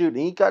you're going to shoot. And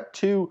he got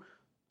 2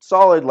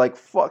 solid,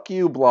 fuck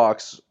you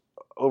blocks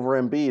over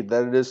Embiid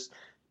that just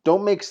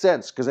don't make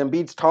sense because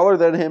Embiid's taller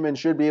than him and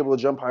should be able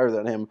to jump higher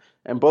than him.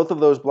 And both of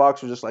those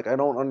blocks were just I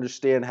don't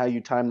understand how you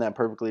time that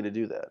perfectly to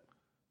do that.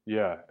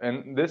 Yeah,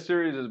 and this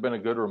series has been a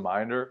good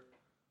reminder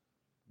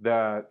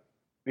that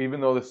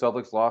even though the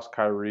Celtics lost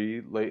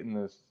Kyrie late in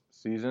this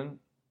season,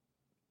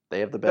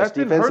 they have the best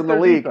defense in the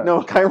league. Defense.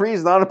 No,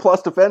 Kyrie's not a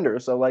plus defender,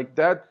 so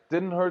that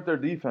didn't hurt their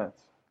defense.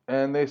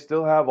 And they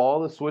still have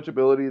all the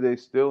switchability. They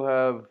still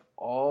have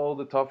all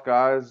the tough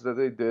guys that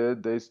they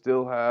did. They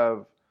still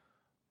have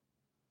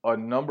a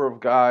number of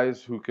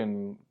guys who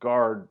can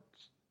guard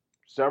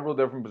several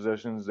different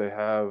positions. They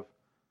have,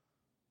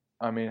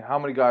 I mean, how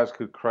many guys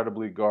could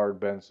credibly guard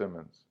Ben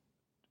Simmons?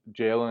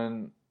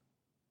 Jalen,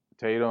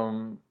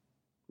 Tatum,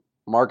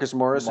 Marcus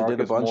Morris, who did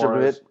a bunch of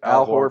Morris, it.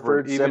 Al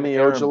Horford, Semi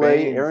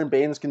Ojeleye. Aaron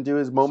Baines can do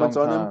his moments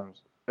sometimes. on him.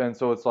 And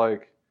so it's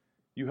like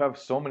you have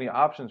so many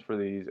options for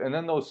these. And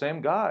then those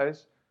same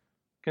guys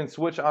can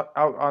switch out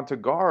onto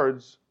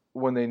guards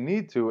when they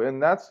need to.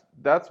 And that's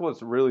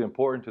what's really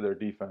important to their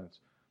defense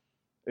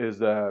is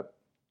that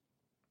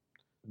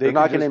they're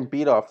not getting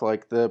beat off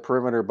like the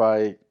perimeter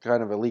by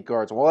kind of elite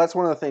guards. Well, that's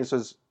one of the things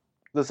is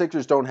the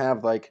Sixers don't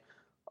have like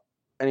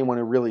anyone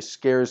who really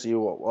scares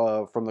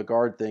you from the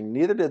guard thing.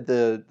 Neither did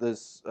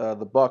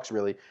the Bucks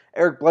really.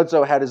 Eric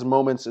Bledsoe had his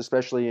moments,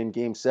 especially in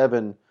Game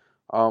 7,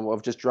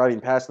 of just driving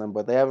past them,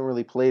 but they haven't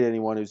really played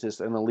anyone who's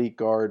just an elite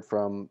guard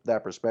from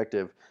that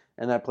perspective,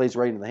 and that plays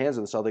right in the hands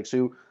of the Celtics,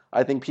 who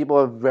I think people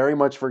have very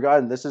much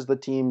forgotten. This is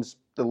the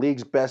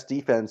league's best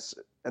defense,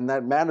 and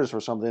that matters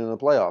for something in the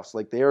playoffs.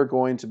 Like, they are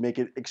going to make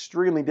it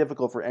extremely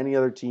difficult for any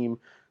other team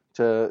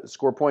to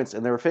score points,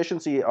 and their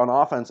efficiency on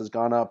offense has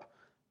gone up.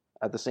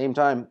 At the same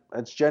time,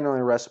 it's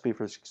generally a recipe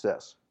for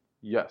success.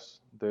 Yes,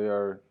 they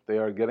are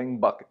getting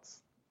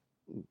buckets,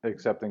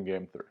 except in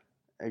Game 3.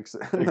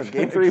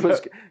 Game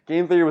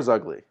 3 was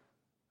ugly.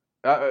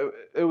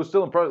 It was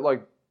still impressive.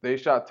 Like, they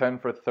shot 10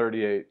 for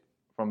 38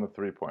 from the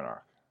three-point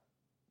arc.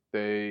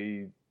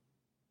 They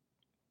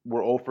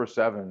were 0 for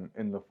 7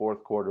 in the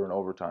fourth quarter in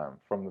overtime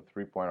from the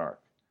three-point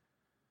arc.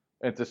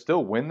 And to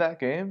still win that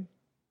game,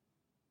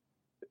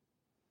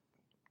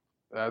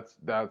 that's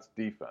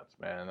defense,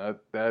 man.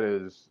 That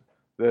is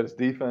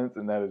defense,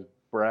 and that is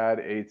Brad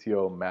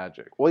ATO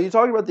magic. Well, you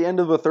talked about the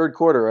end of the third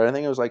quarter, right? I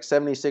think it was like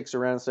 76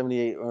 around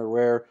 78, or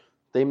where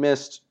they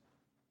missed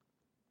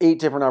 8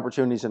 different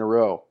opportunities in a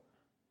row.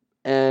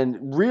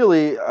 And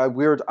really, I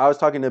was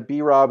talking to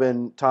B-Rob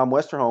and Tom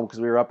Westerholm because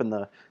we were up in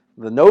the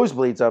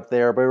nosebleeds up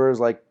there, but it was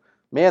like,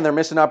 man, they're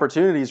missing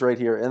opportunities right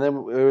here. And then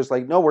it was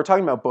like, no, we're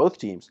talking about both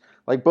teams.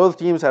 Like, both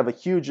teams have a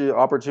huge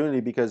opportunity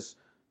because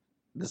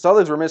the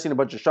Celtics were missing a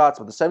bunch of shots,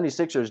 but the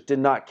 76ers did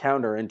not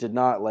counter and did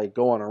not like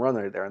go on a run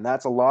right there. And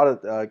that's a lot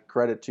of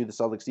credit to the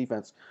Celtics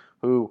defense,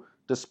 who,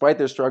 despite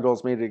their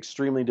struggles, made it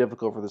extremely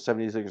difficult for the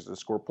 76ers to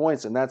score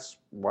points. And that's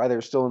why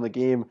they're still in the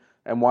game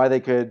and why they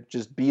could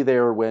just be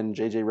there when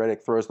J.J.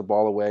 Redick throws the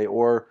ball away.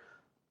 Or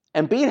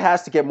Embiid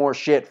has to get more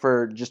shit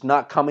for just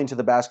not coming to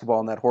the basketball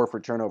in that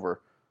Horford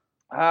turnover.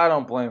 I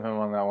don't blame him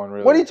on that one,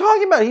 really. What are you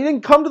talking about? He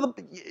didn't come to the...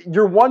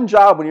 Your one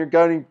job when you're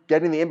getting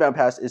the inbound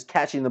pass is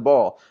catching the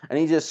ball. And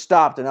he just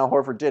stopped, and Al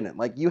Horford didn't.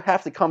 Like, you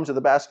have to come to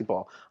the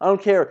basketball. I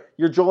don't care.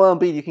 You're Joel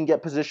Embiid. You can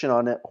get position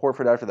on it,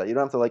 Horford after that. You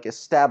don't have to, like,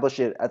 establish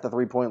it at the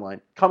three-point line.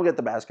 Come get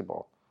the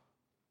basketball.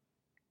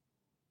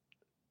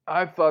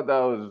 I thought that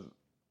was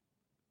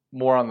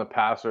more on the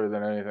passer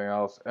than anything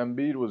else.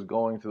 Embiid was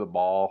going to the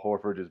ball.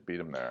 Horford just beat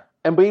him there.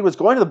 Embiid was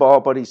going to the ball,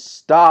 but he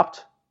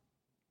stopped.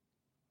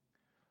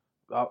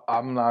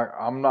 I'm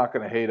not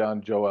going to hate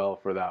on Joel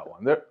for that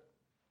one.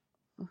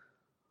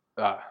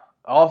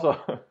 Also,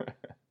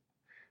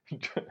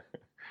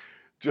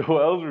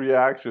 Joel's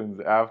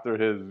reactions after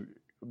his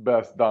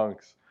best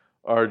dunks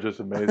are just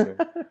amazing.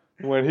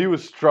 When he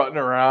was strutting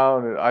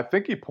around, I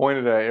think he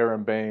pointed at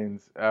Aaron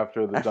Baines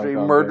after the dunk. After he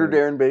murdered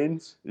Aaron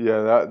Baines?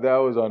 Yeah, that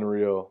was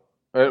unreal.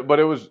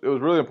 But it was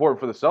really important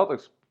for the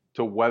Celtics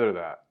to weather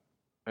that.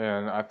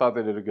 And I thought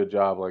they did a good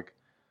job. Like,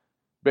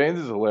 Baines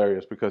is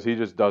hilarious because he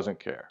just doesn't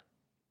care.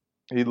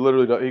 He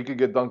literally he could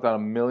get dunked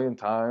on 1,000,000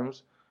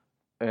 times,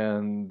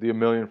 and the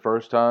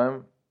 1,000,001st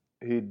time,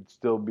 he'd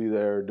still be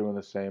there doing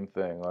the same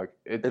thing. Like,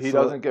 he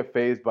doesn't get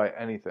fazed by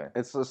anything.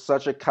 It's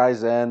such a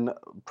Kaizen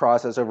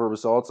process over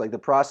results. Like, the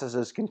process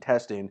is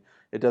contesting.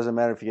 It doesn't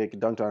matter if you get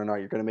dunked on or not.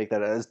 You're going to make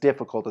that as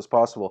difficult as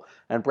possible.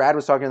 And Brad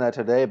was talking that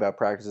today about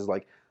practices.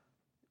 Like,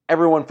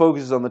 everyone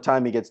focuses on the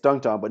time he gets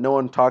dunked on, but no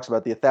one talks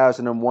about the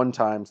 1,001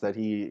 times that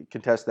he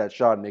contests that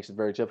shot and makes it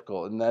very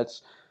difficult. And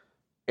that's...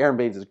 Aaron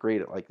Baines is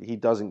great at, like, he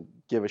doesn't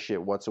give a shit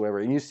whatsoever.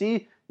 And you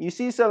see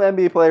some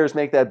NBA players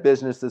make that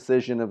business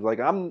decision of, like,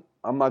 I'm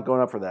not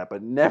going up for that,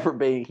 but never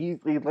Baines.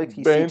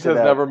 Baines has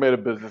never made a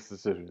business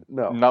decision.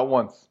 No. Not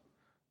once.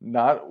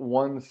 Not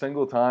one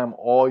single time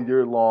all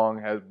year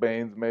long has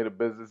Baines made a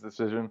business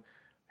decision.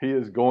 He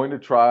is going to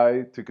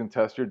try to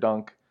contest your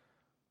dunk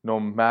no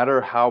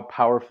matter how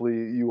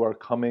powerfully you are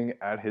coming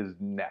at his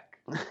neck.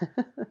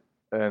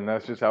 And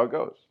that's just how it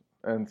goes.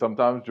 And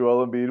sometimes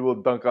Joel Embiid will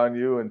dunk on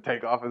you and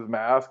take off his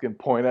mask and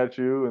point at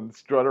you and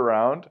strut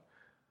around.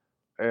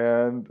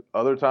 And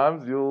other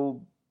times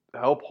you'll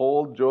help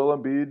hold Joel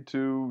Embiid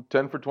to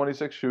 10 for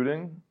 26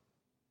 shooting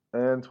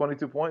and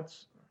 22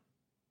 points,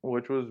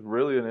 which was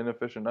really an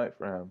inefficient night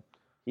for him.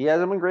 He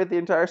hasn't been great the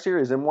entire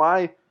series. And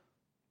why?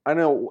 I don't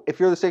know. If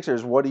you're the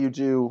Sixers, what do you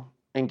do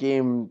in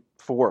Game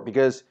 4?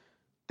 Because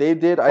they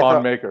did...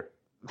 Thon Maker.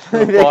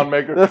 The Thon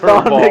Maker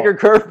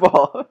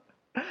curveball.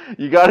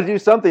 You got to do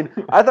something.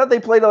 I thought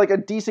they played like a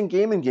decent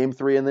game in Game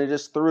 3, and they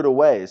just threw it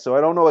away. So I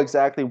don't know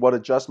exactly what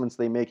adjustments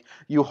they make.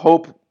 You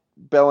hope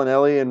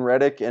Bellinelli and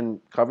Redick and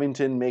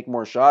Covington make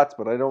more shots,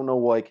 but I don't know.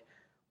 Like,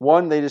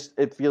 one,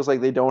 it feels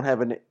like they don't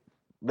have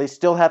they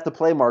still have to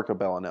play Marco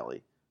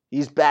Bellinelli.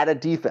 He's bad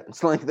at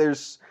defense.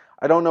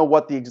 I don't know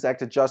what the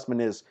exact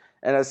adjustment is.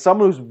 And as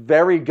someone who's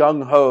very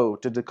gung-ho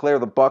to declare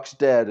the Bucks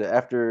dead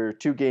after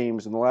 2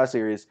 games in the last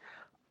series,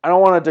 I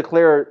don't want to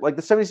declare, the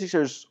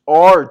 76ers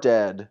are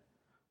dead,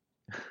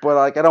 but,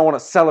 I don't want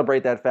to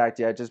celebrate that fact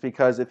yet just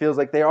because it feels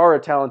like they are a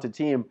talented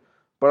team,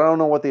 but I don't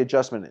know what the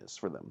adjustment is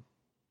for them.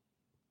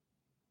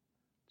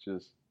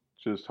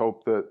 Just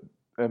hope that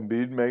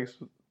Embiid makes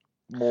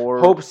more.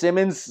 Hope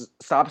Simmons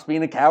stops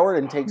being a coward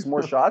and takes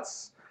more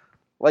shots.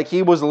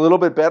 He was a little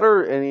bit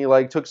better and he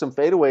took some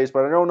fadeaways,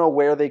 but I don't know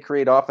where they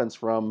create offense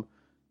from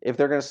if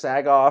they're going to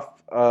sag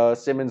off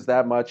Simmons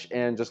that much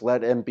and just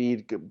let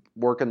Embiid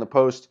work in the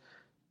post.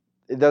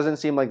 It doesn't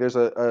seem like there's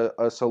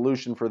a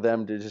solution for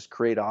them to just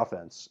create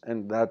offense,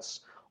 and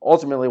that's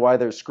ultimately why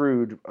they're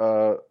screwed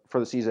for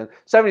the season.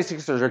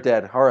 76ers are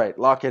dead. All right,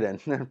 lock it in.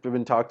 We've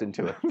been talked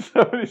into it.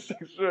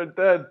 76ers are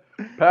dead.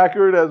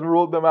 Packard has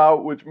ruled them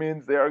out, which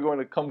means they are going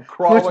to come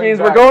crawling. Which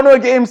means we're going to a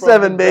Game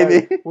 7,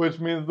 baby.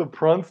 Which means the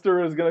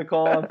Prunster is going to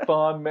call on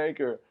Thon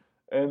Maker,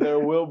 and there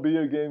will be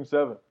a Game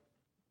 7.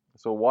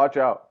 So watch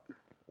out.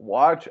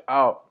 Watch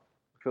out.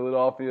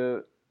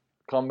 Philadelphia,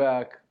 come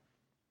back.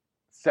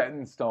 Set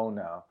in stone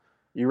now.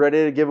 You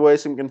ready to give away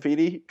some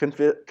confetti?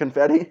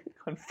 Confetti?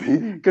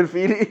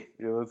 Confetti?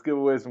 Yeah, let's give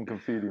away some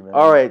confetti, man.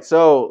 All right,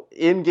 so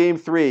in Game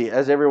 3,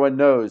 as everyone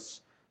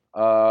knows,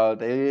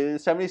 the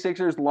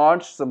 76ers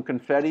launched some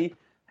confetti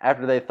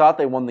after they thought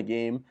they won the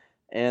game,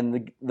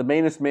 and the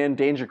mainest man,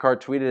 Danger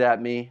Cart, tweeted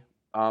at me,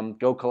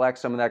 go collect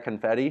some of that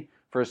confetti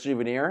for a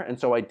souvenir, and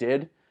so I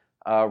did,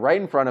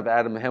 right in front of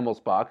Adam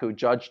Himmelsbach, who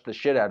judged the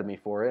shit out of me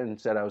for it and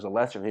said I was a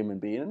lesser human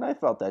being, and I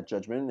felt that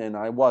judgment, and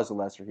I was a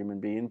lesser human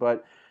being,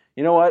 but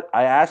you know what?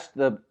 I asked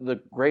the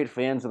great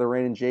fans of the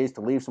Rain and Jays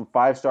to leave some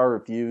 5-star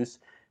reviews,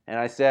 and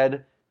I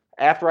said,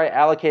 after I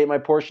allocate my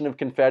portion of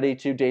confetti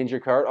to Danger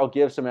Cart, I'll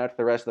give some out to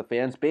the rest of the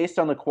fans based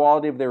on the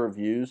quality of their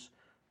reviews.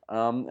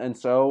 And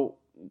so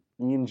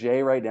me and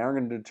Jay right now are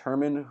going to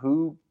determine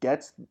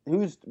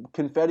who's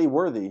confetti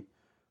worthy.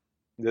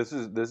 This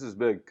is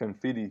big.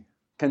 Confetti.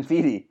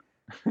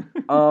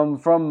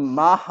 From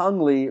Ma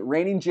Hungley,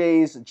 Raining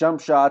Jays,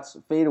 jump shots,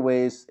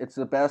 fadeaways. It's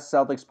the best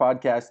Celtics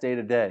podcast day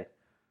to day.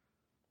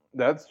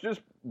 That's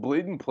just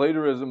bleeding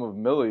plagiarism of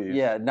Millie's.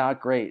 Yeah,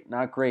 not great.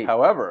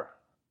 However,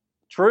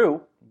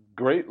 true.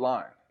 Great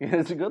line.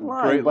 It's a good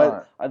line,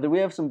 but we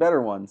have some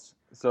better ones.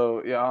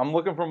 So, yeah, I'm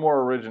looking for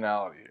more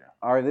originality here.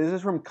 All right, this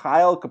is from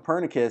Kyle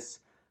Copernicus.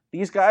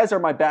 These guys are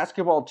my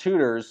basketball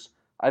tutors.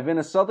 I've been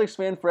a Celtics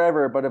fan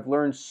forever, but have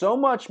learned so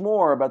much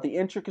more about the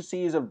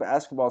intricacies of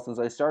basketball since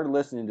I started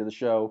listening to the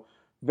show.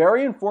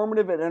 Very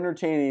informative and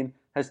entertaining.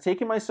 Has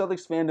taken my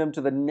Celtics fandom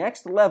to the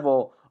next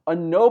level. A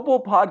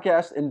noble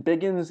podcast and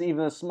begins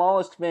even the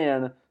smallest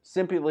fan,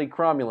 simply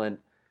cromulent.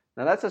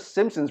 Now that's a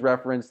Simpsons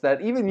reference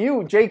that even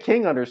you, Jay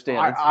King,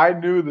 understands. I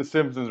knew the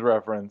Simpsons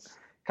reference.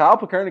 Kyle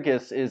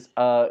Copernicus is,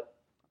 I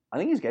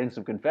think he's getting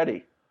some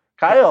confetti.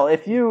 Kyle,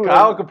 if you...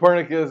 Kyle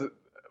Copernicus,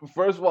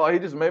 first of all, he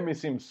just made me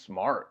seem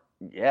smart.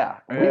 Yeah,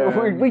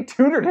 we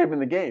tutored him in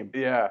the game.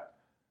 Yeah.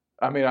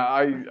 I mean,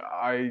 I'm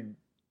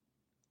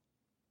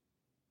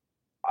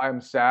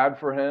sad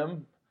for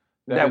him.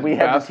 That we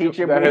had to teach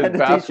him. That his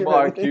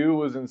basketball IQ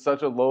was in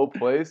such a low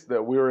place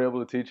that we were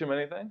able to teach him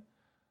anything.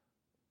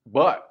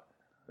 But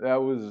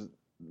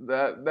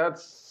that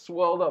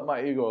swelled up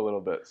my ego a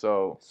little bit.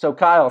 So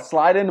Kyle,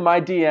 slide into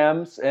my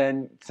DMs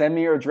and send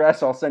me your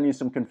address. I'll send you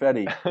some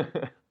confetti.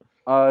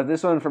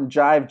 This one from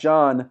Jive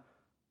John.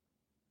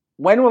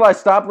 When will I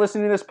stop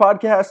listening to this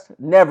podcast?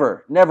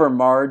 Never,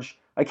 Marge.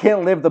 I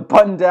can't live the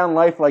button-down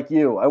life like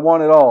you. I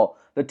want it all.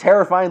 The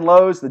terrifying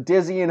lows, the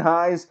dizzying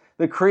highs,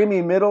 the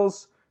creamy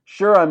middles.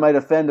 Sure, I might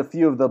offend a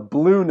few of the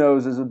blue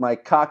noses with my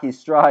cocky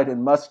stride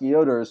and musky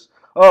odors.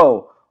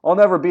 Oh, I'll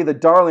never be the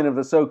darling of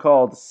the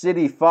so-called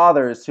city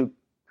fathers who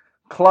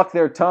cluck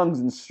their tongues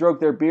and stroke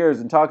their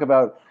beards and talk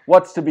about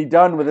what's to be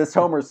done with this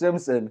Homer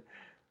Simpson.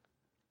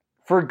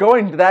 For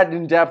going that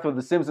in depth with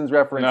the Simpsons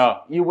reference,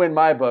 you win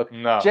my book.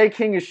 No. Jay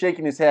King is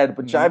shaking his head,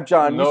 but Jive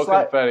John, no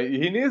confetti.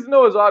 He needs to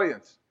know his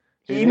audience.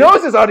 He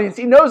knows his audience.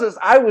 He knows us.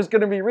 I was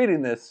going to be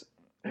reading this.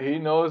 He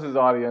knows his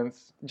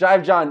audience.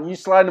 Jive John, you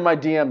slide into my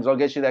DMs. I'll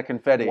get you that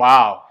confetti.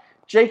 Wow.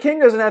 Jay King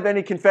doesn't have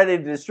any confetti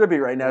to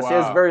distribute right now, so he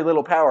has very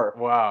little power.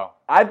 Wow.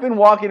 I've been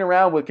walking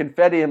around with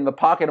confetti in the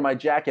pocket of my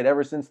jacket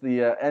ever since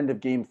the end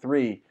of Game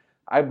 3.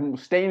 I'm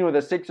staying with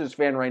a Sixers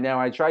fan right now.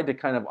 I tried to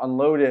kind of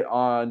unload it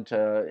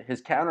onto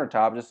his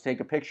countertop just to take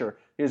a picture.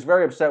 He was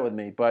very upset with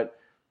me. But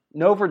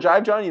no for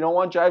Jive John? You don't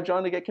want Jive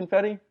John to get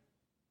confetti?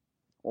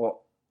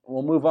 Well,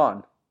 we'll move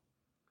on.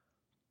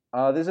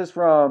 This is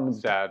from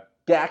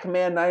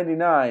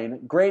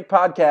Gakman99. Great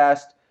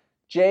podcast.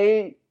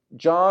 Jay,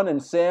 John,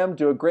 and Sam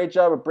do a great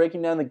job of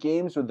breaking down the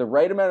games with the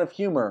right amount of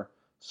humor.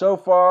 So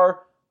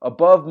far,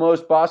 above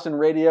most Boston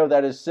radio,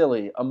 that is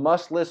silly. A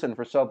must listen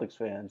for Celtics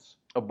fans.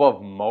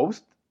 Above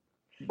most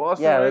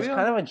Boston radio? Yeah, it was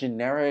kind of a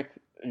generic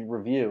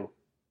review.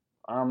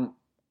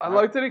 I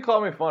like that he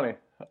called me funny.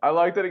 I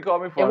like that he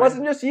called me funny. It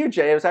wasn't just you,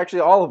 Jay. It was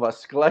actually all of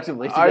us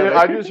collectively together.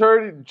 I just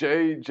heard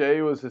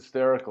Jay was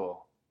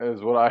hysterical,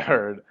 is what I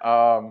heard.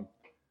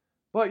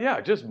 But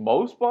yeah, just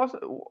most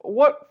Boston.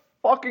 What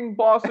fucking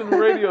Boston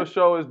radio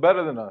show is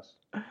better than us?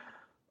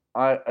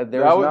 That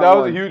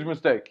was a huge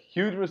mistake.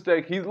 Huge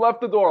mistake. He's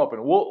left the door open.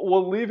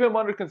 We'll leave him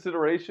under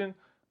consideration,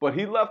 but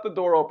he left the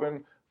door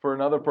open for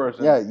another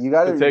person. Yeah, you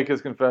got to take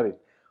his confetti.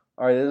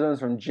 All right, this one's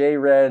from J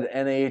Red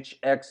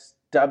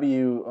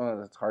NHXW. Oh,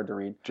 that's hard to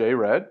read. J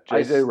Red,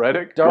 JJ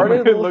Redick.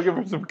 Started looking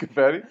for some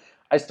confetti.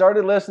 I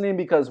started listening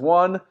because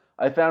 1,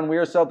 I found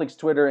We're Celtics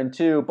Twitter, and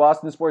 2,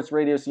 Boston Sports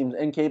Radio seems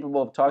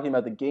incapable of talking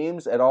about the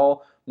games at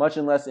all, much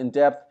less in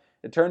depth.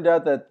 It turned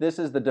out that this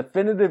is the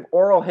definitive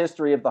oral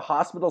history of the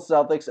Hospital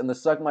Celtics and the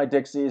Suck My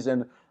Dick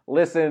season.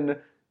 Listen,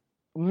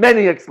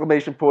 many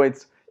exclamation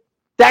points.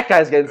 That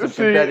guy's getting some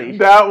confetti.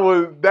 That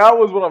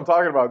was what I'm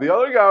talking about. The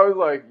other guy was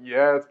like,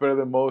 yeah, it's better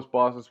than most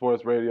Boston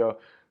Sports Radio.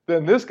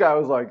 Then this guy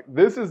was like,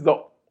 this is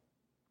the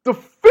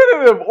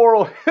definitive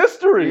oral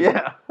history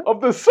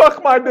of the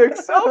Suck My Dick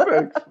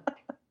Celtics.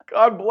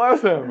 God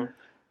bless him.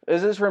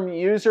 This is from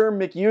user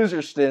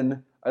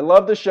McUserston. I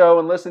love the show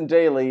and listen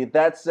daily.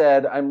 That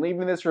said, I'm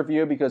leaving this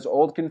review because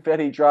old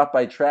confetti dropped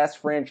by trash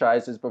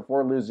franchises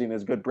before losing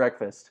is good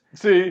breakfast.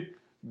 See,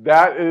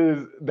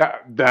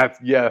 that's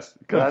yes,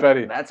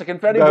 confetti. That's a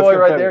confetti boy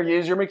right there.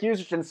 User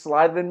McUserston,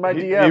 slide it in my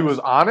DMs. He was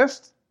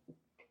honest,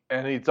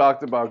 and he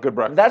talked about good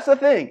breakfast. That's the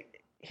thing.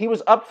 He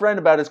was upfront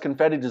about his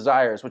confetti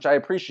desires, which I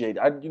appreciate.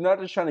 You're not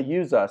just trying to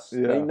use us.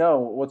 Yeah. They know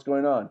what's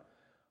going on.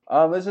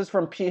 This is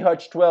from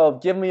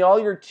PHutch12. Give me all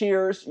your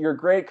tears, your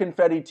great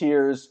confetti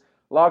tears.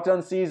 Locked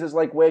on C's is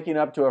like waking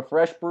up to a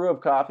fresh brew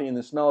of coffee and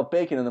the smell of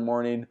bacon in the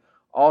morning.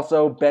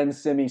 Also, Ben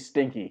Simmons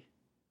stinky.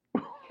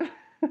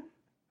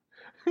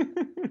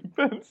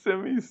 Ben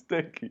Simmons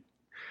stinky.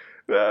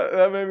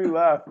 That made me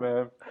laugh,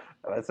 man.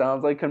 That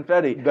sounds like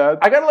confetti.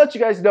 I gotta let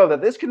you guys know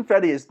that this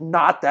confetti is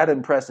not that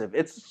impressive.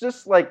 It's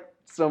just like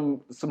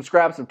some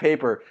scraps of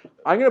paper.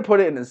 I'm gonna put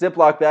it in a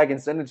Ziploc bag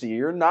and send it to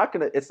you.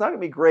 It's not gonna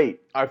be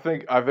great. I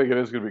think it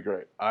is gonna be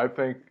great. I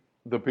think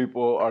the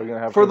people are gonna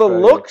have for confetti. The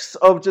looks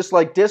of just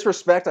like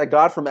disrespect I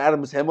got from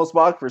Adams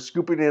Himmelsbach for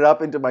scooping it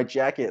up into my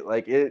jacket.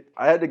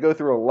 I had to go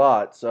through a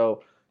lot.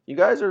 So you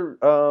guys are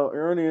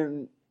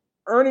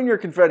earning your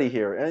confetti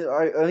here. And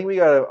I think we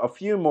got a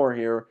few more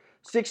here.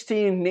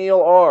 16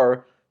 Neil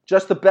R.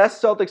 Just the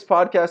best Celtics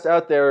podcast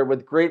out there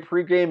with great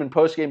pregame and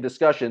postgame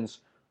discussions.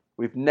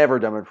 We've never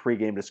done a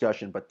pregame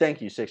discussion, but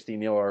thank you, 16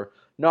 Neil R.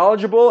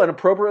 Knowledgeable and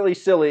appropriately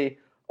silly.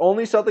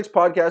 Only Celtics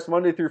podcast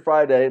Monday through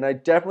Friday, and I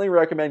definitely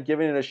recommend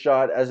giving it a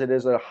shot as it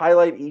is a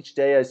highlight each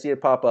day I see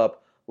it pop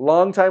up.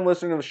 Long-time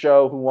listener to the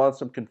show who wants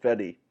some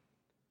confetti.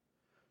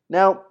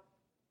 Now,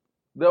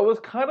 that was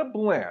kind of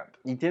bland.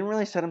 He didn't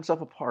really set himself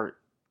apart.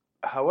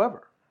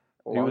 However,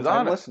 he was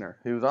honest. Listener.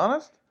 He was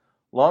honest,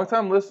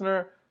 long-time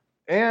listener,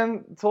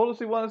 and told us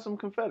he wanted some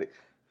confetti.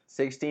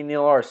 16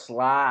 Neil R.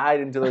 Slide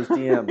into those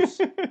DMs.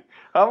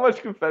 How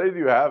much confetti do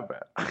you have,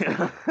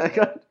 man? I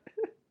got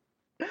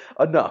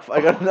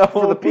enough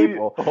for the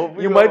people.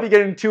 You might be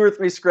getting 2 or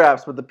 3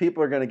 scraps, but the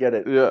people are going to get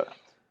it. Yeah.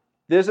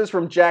 This is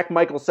from Jack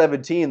Michael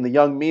 17, the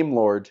young meme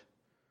lord.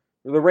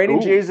 The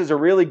Reigning Jays is a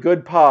really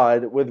good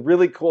pod with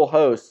really cool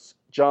hosts,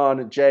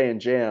 John, Jay, and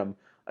Jam.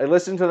 I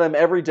listen to them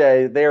every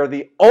day. They are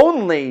the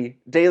only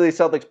daily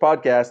Celtics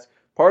podcast,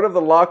 part of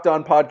the Locked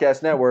On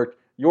Podcast Network,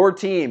 your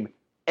team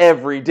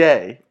every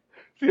day.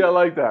 See, I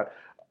like that.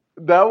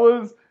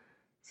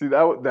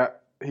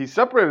 He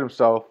separated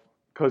himself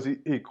because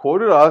he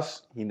quoted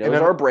us. He knows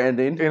our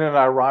branding in an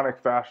ironic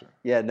fashion.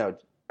 Yeah, no.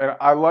 And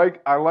I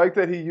like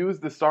that he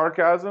used the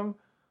sarcasm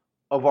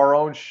of our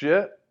own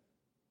shit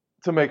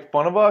to make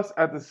fun of us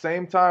at the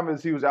same time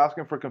as he was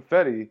asking for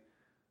confetti.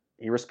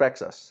 He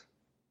respects us.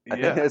 I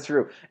think that's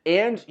true.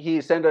 And he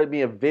sent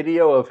me a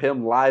video of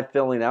him live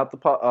filling out the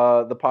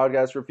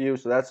podcast review,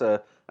 so that's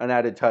an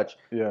added touch.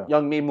 Yeah.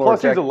 Young meme lord.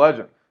 Plus, he's a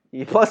legend.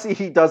 Plus,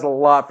 he does a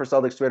lot for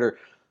Celtics Twitter.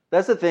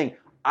 That's the thing.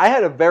 I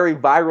had a very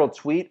viral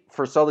tweet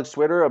for Celtics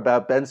Twitter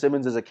about Ben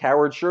Simmons as a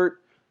coward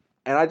shirt,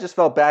 and I just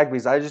felt bad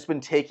because I've just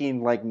been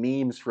taking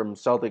memes from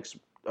Celtics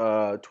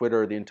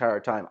Twitter the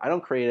entire time. I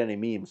don't create any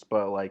memes,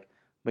 but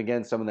I'm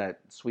getting some of that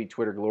sweet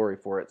Twitter glory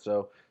for it.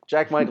 So,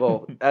 Jack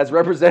Michael, as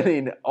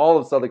representing all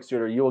of Celtics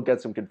Twitter, you will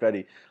get some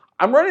confetti.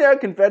 I'm running out of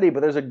confetti,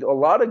 but there's a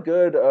lot of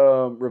good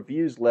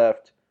reviews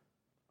left.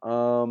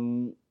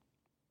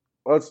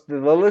 Let's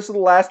listen to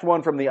the last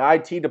one from the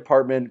IT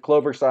department,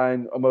 Clover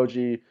sign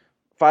emoji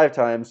 5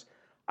 times.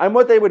 I'm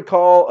what they would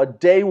call a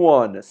day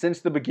one since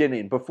the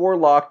beginning, before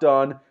Locked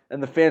On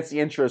and the fancy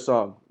intro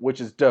song,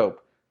 which is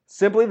dope.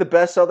 Simply the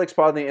best Celtics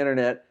pod on the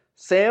internet.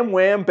 Sam,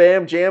 Wham,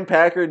 Bam, Jam,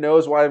 Packard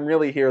knows why I'm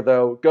really here,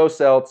 though. Go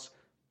Celts.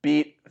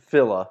 Beat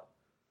Phila.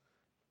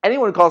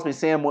 Anyone who calls me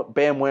Sam,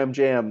 Bam, Wham,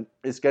 Jam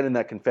is getting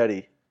that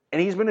confetti.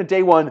 And he's been a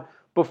day one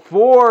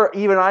before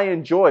even I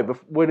enjoyed,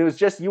 when it was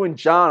just you and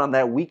John on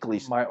that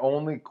weekly. My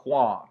only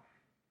qualm.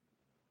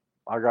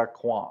 I got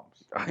qualms.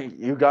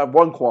 You got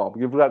one qualm.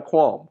 You've got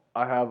qualm.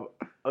 I have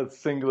a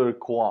singular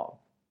qualm.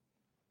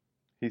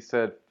 He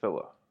said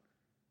Phila.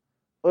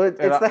 Well, it's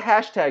the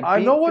hashtag. I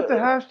know what the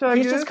hashtag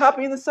is. He's just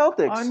copying the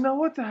Celtics. I know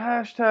what the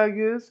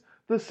hashtag is.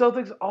 The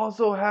Celtics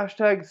also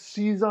hashtag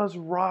sees us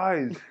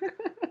rise.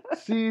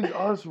 Sees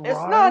us rise.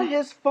 It's not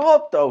his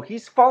fault, though.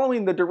 He's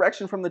following the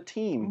direction from the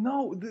team.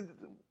 No,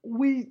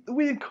 we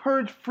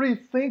encourage free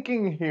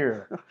thinking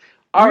here.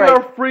 All we right.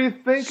 are free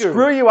thinkers.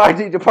 Screw you,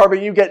 ID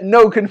department. You get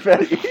no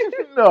confetti.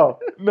 No.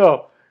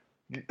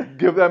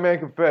 Give that man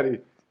confetti.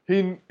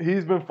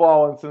 He's been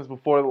following since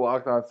before the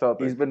Locked On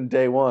Celtics. He's been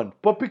day one.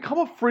 But become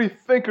a free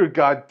thinker,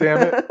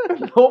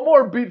 goddammit. No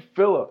more beat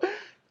Phillip.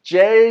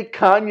 J.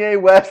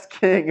 Kanye West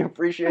King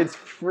appreciates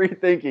free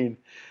thinking.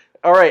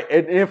 All right,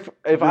 and if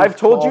I've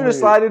told you to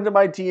slide into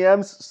my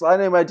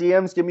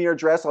DMs, give me your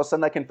address, I'll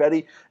send that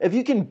confetti. If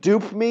you can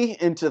dupe me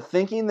into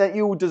thinking that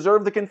you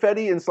deserve the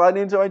confetti and slide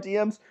into my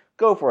DMs,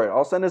 go for it.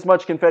 I'll send as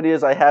much confetti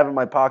as I have in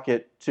my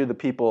pocket to the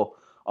people.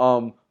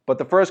 But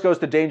the first goes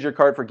to Danger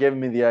Cart for giving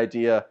me the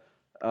idea.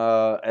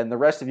 And the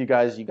rest of you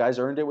guys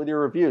earned it with your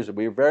reviews.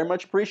 We very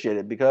much appreciate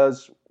it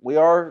because we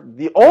are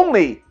the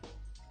only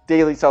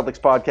Daily Celtics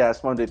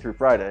podcast Monday through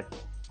Friday.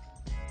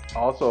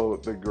 Also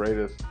the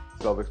greatest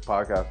Celtics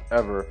podcast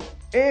ever.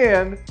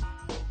 And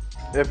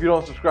if you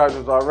don't subscribe to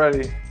us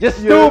already, you're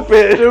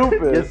stupid.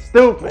 You're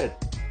stupid.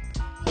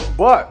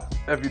 But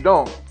if you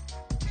don't,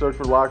 search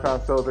for Locked On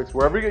Celtics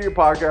wherever you get your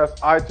podcasts,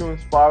 iTunes,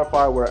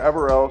 Spotify,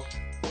 wherever else.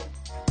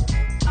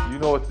 You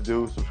know what to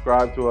do.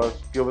 Subscribe to us.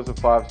 Give us a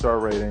 5-star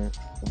rating.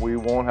 We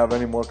won't have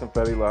any more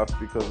confetti left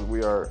because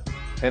we are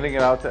handing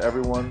it out to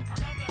everyone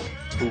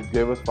who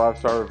gave us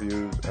 5-star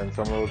reviews, and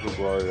some of those were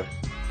glorious.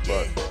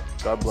 But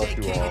God bless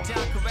you all.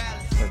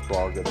 And for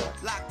all good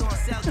night. Locked On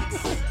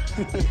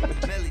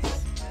Celtics. Millies.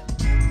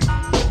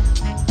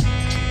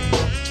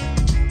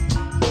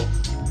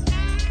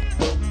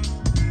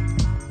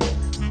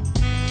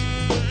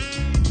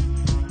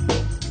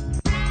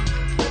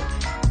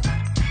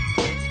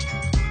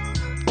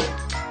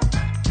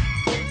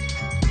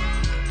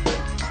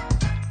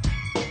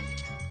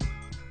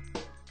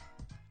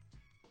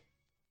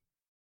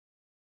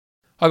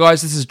 Hi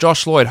guys, this is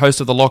Josh Lloyd, host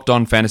of the Locked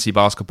On Fantasy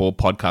Basketball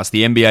podcast.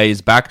 The NBA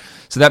is back,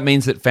 so that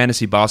means that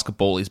fantasy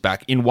basketball is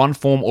back in one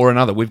form or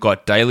another. We've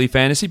got daily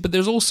fantasy, but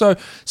there's also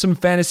some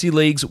fantasy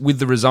leagues with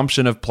the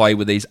resumption of play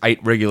with these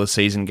 8 regular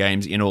season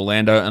games in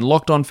Orlando, and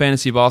Locked On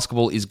Fantasy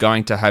Basketball is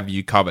going to have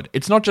you covered.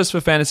 It's not just for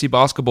fantasy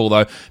basketball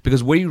though,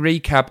 because we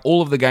recap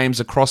all of the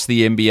games across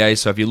the NBA,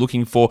 so if you're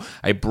looking for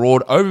a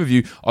broad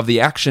overview of the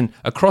action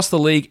across the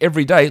league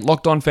every day,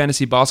 Locked On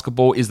Fantasy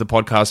Basketball is the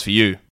podcast for you.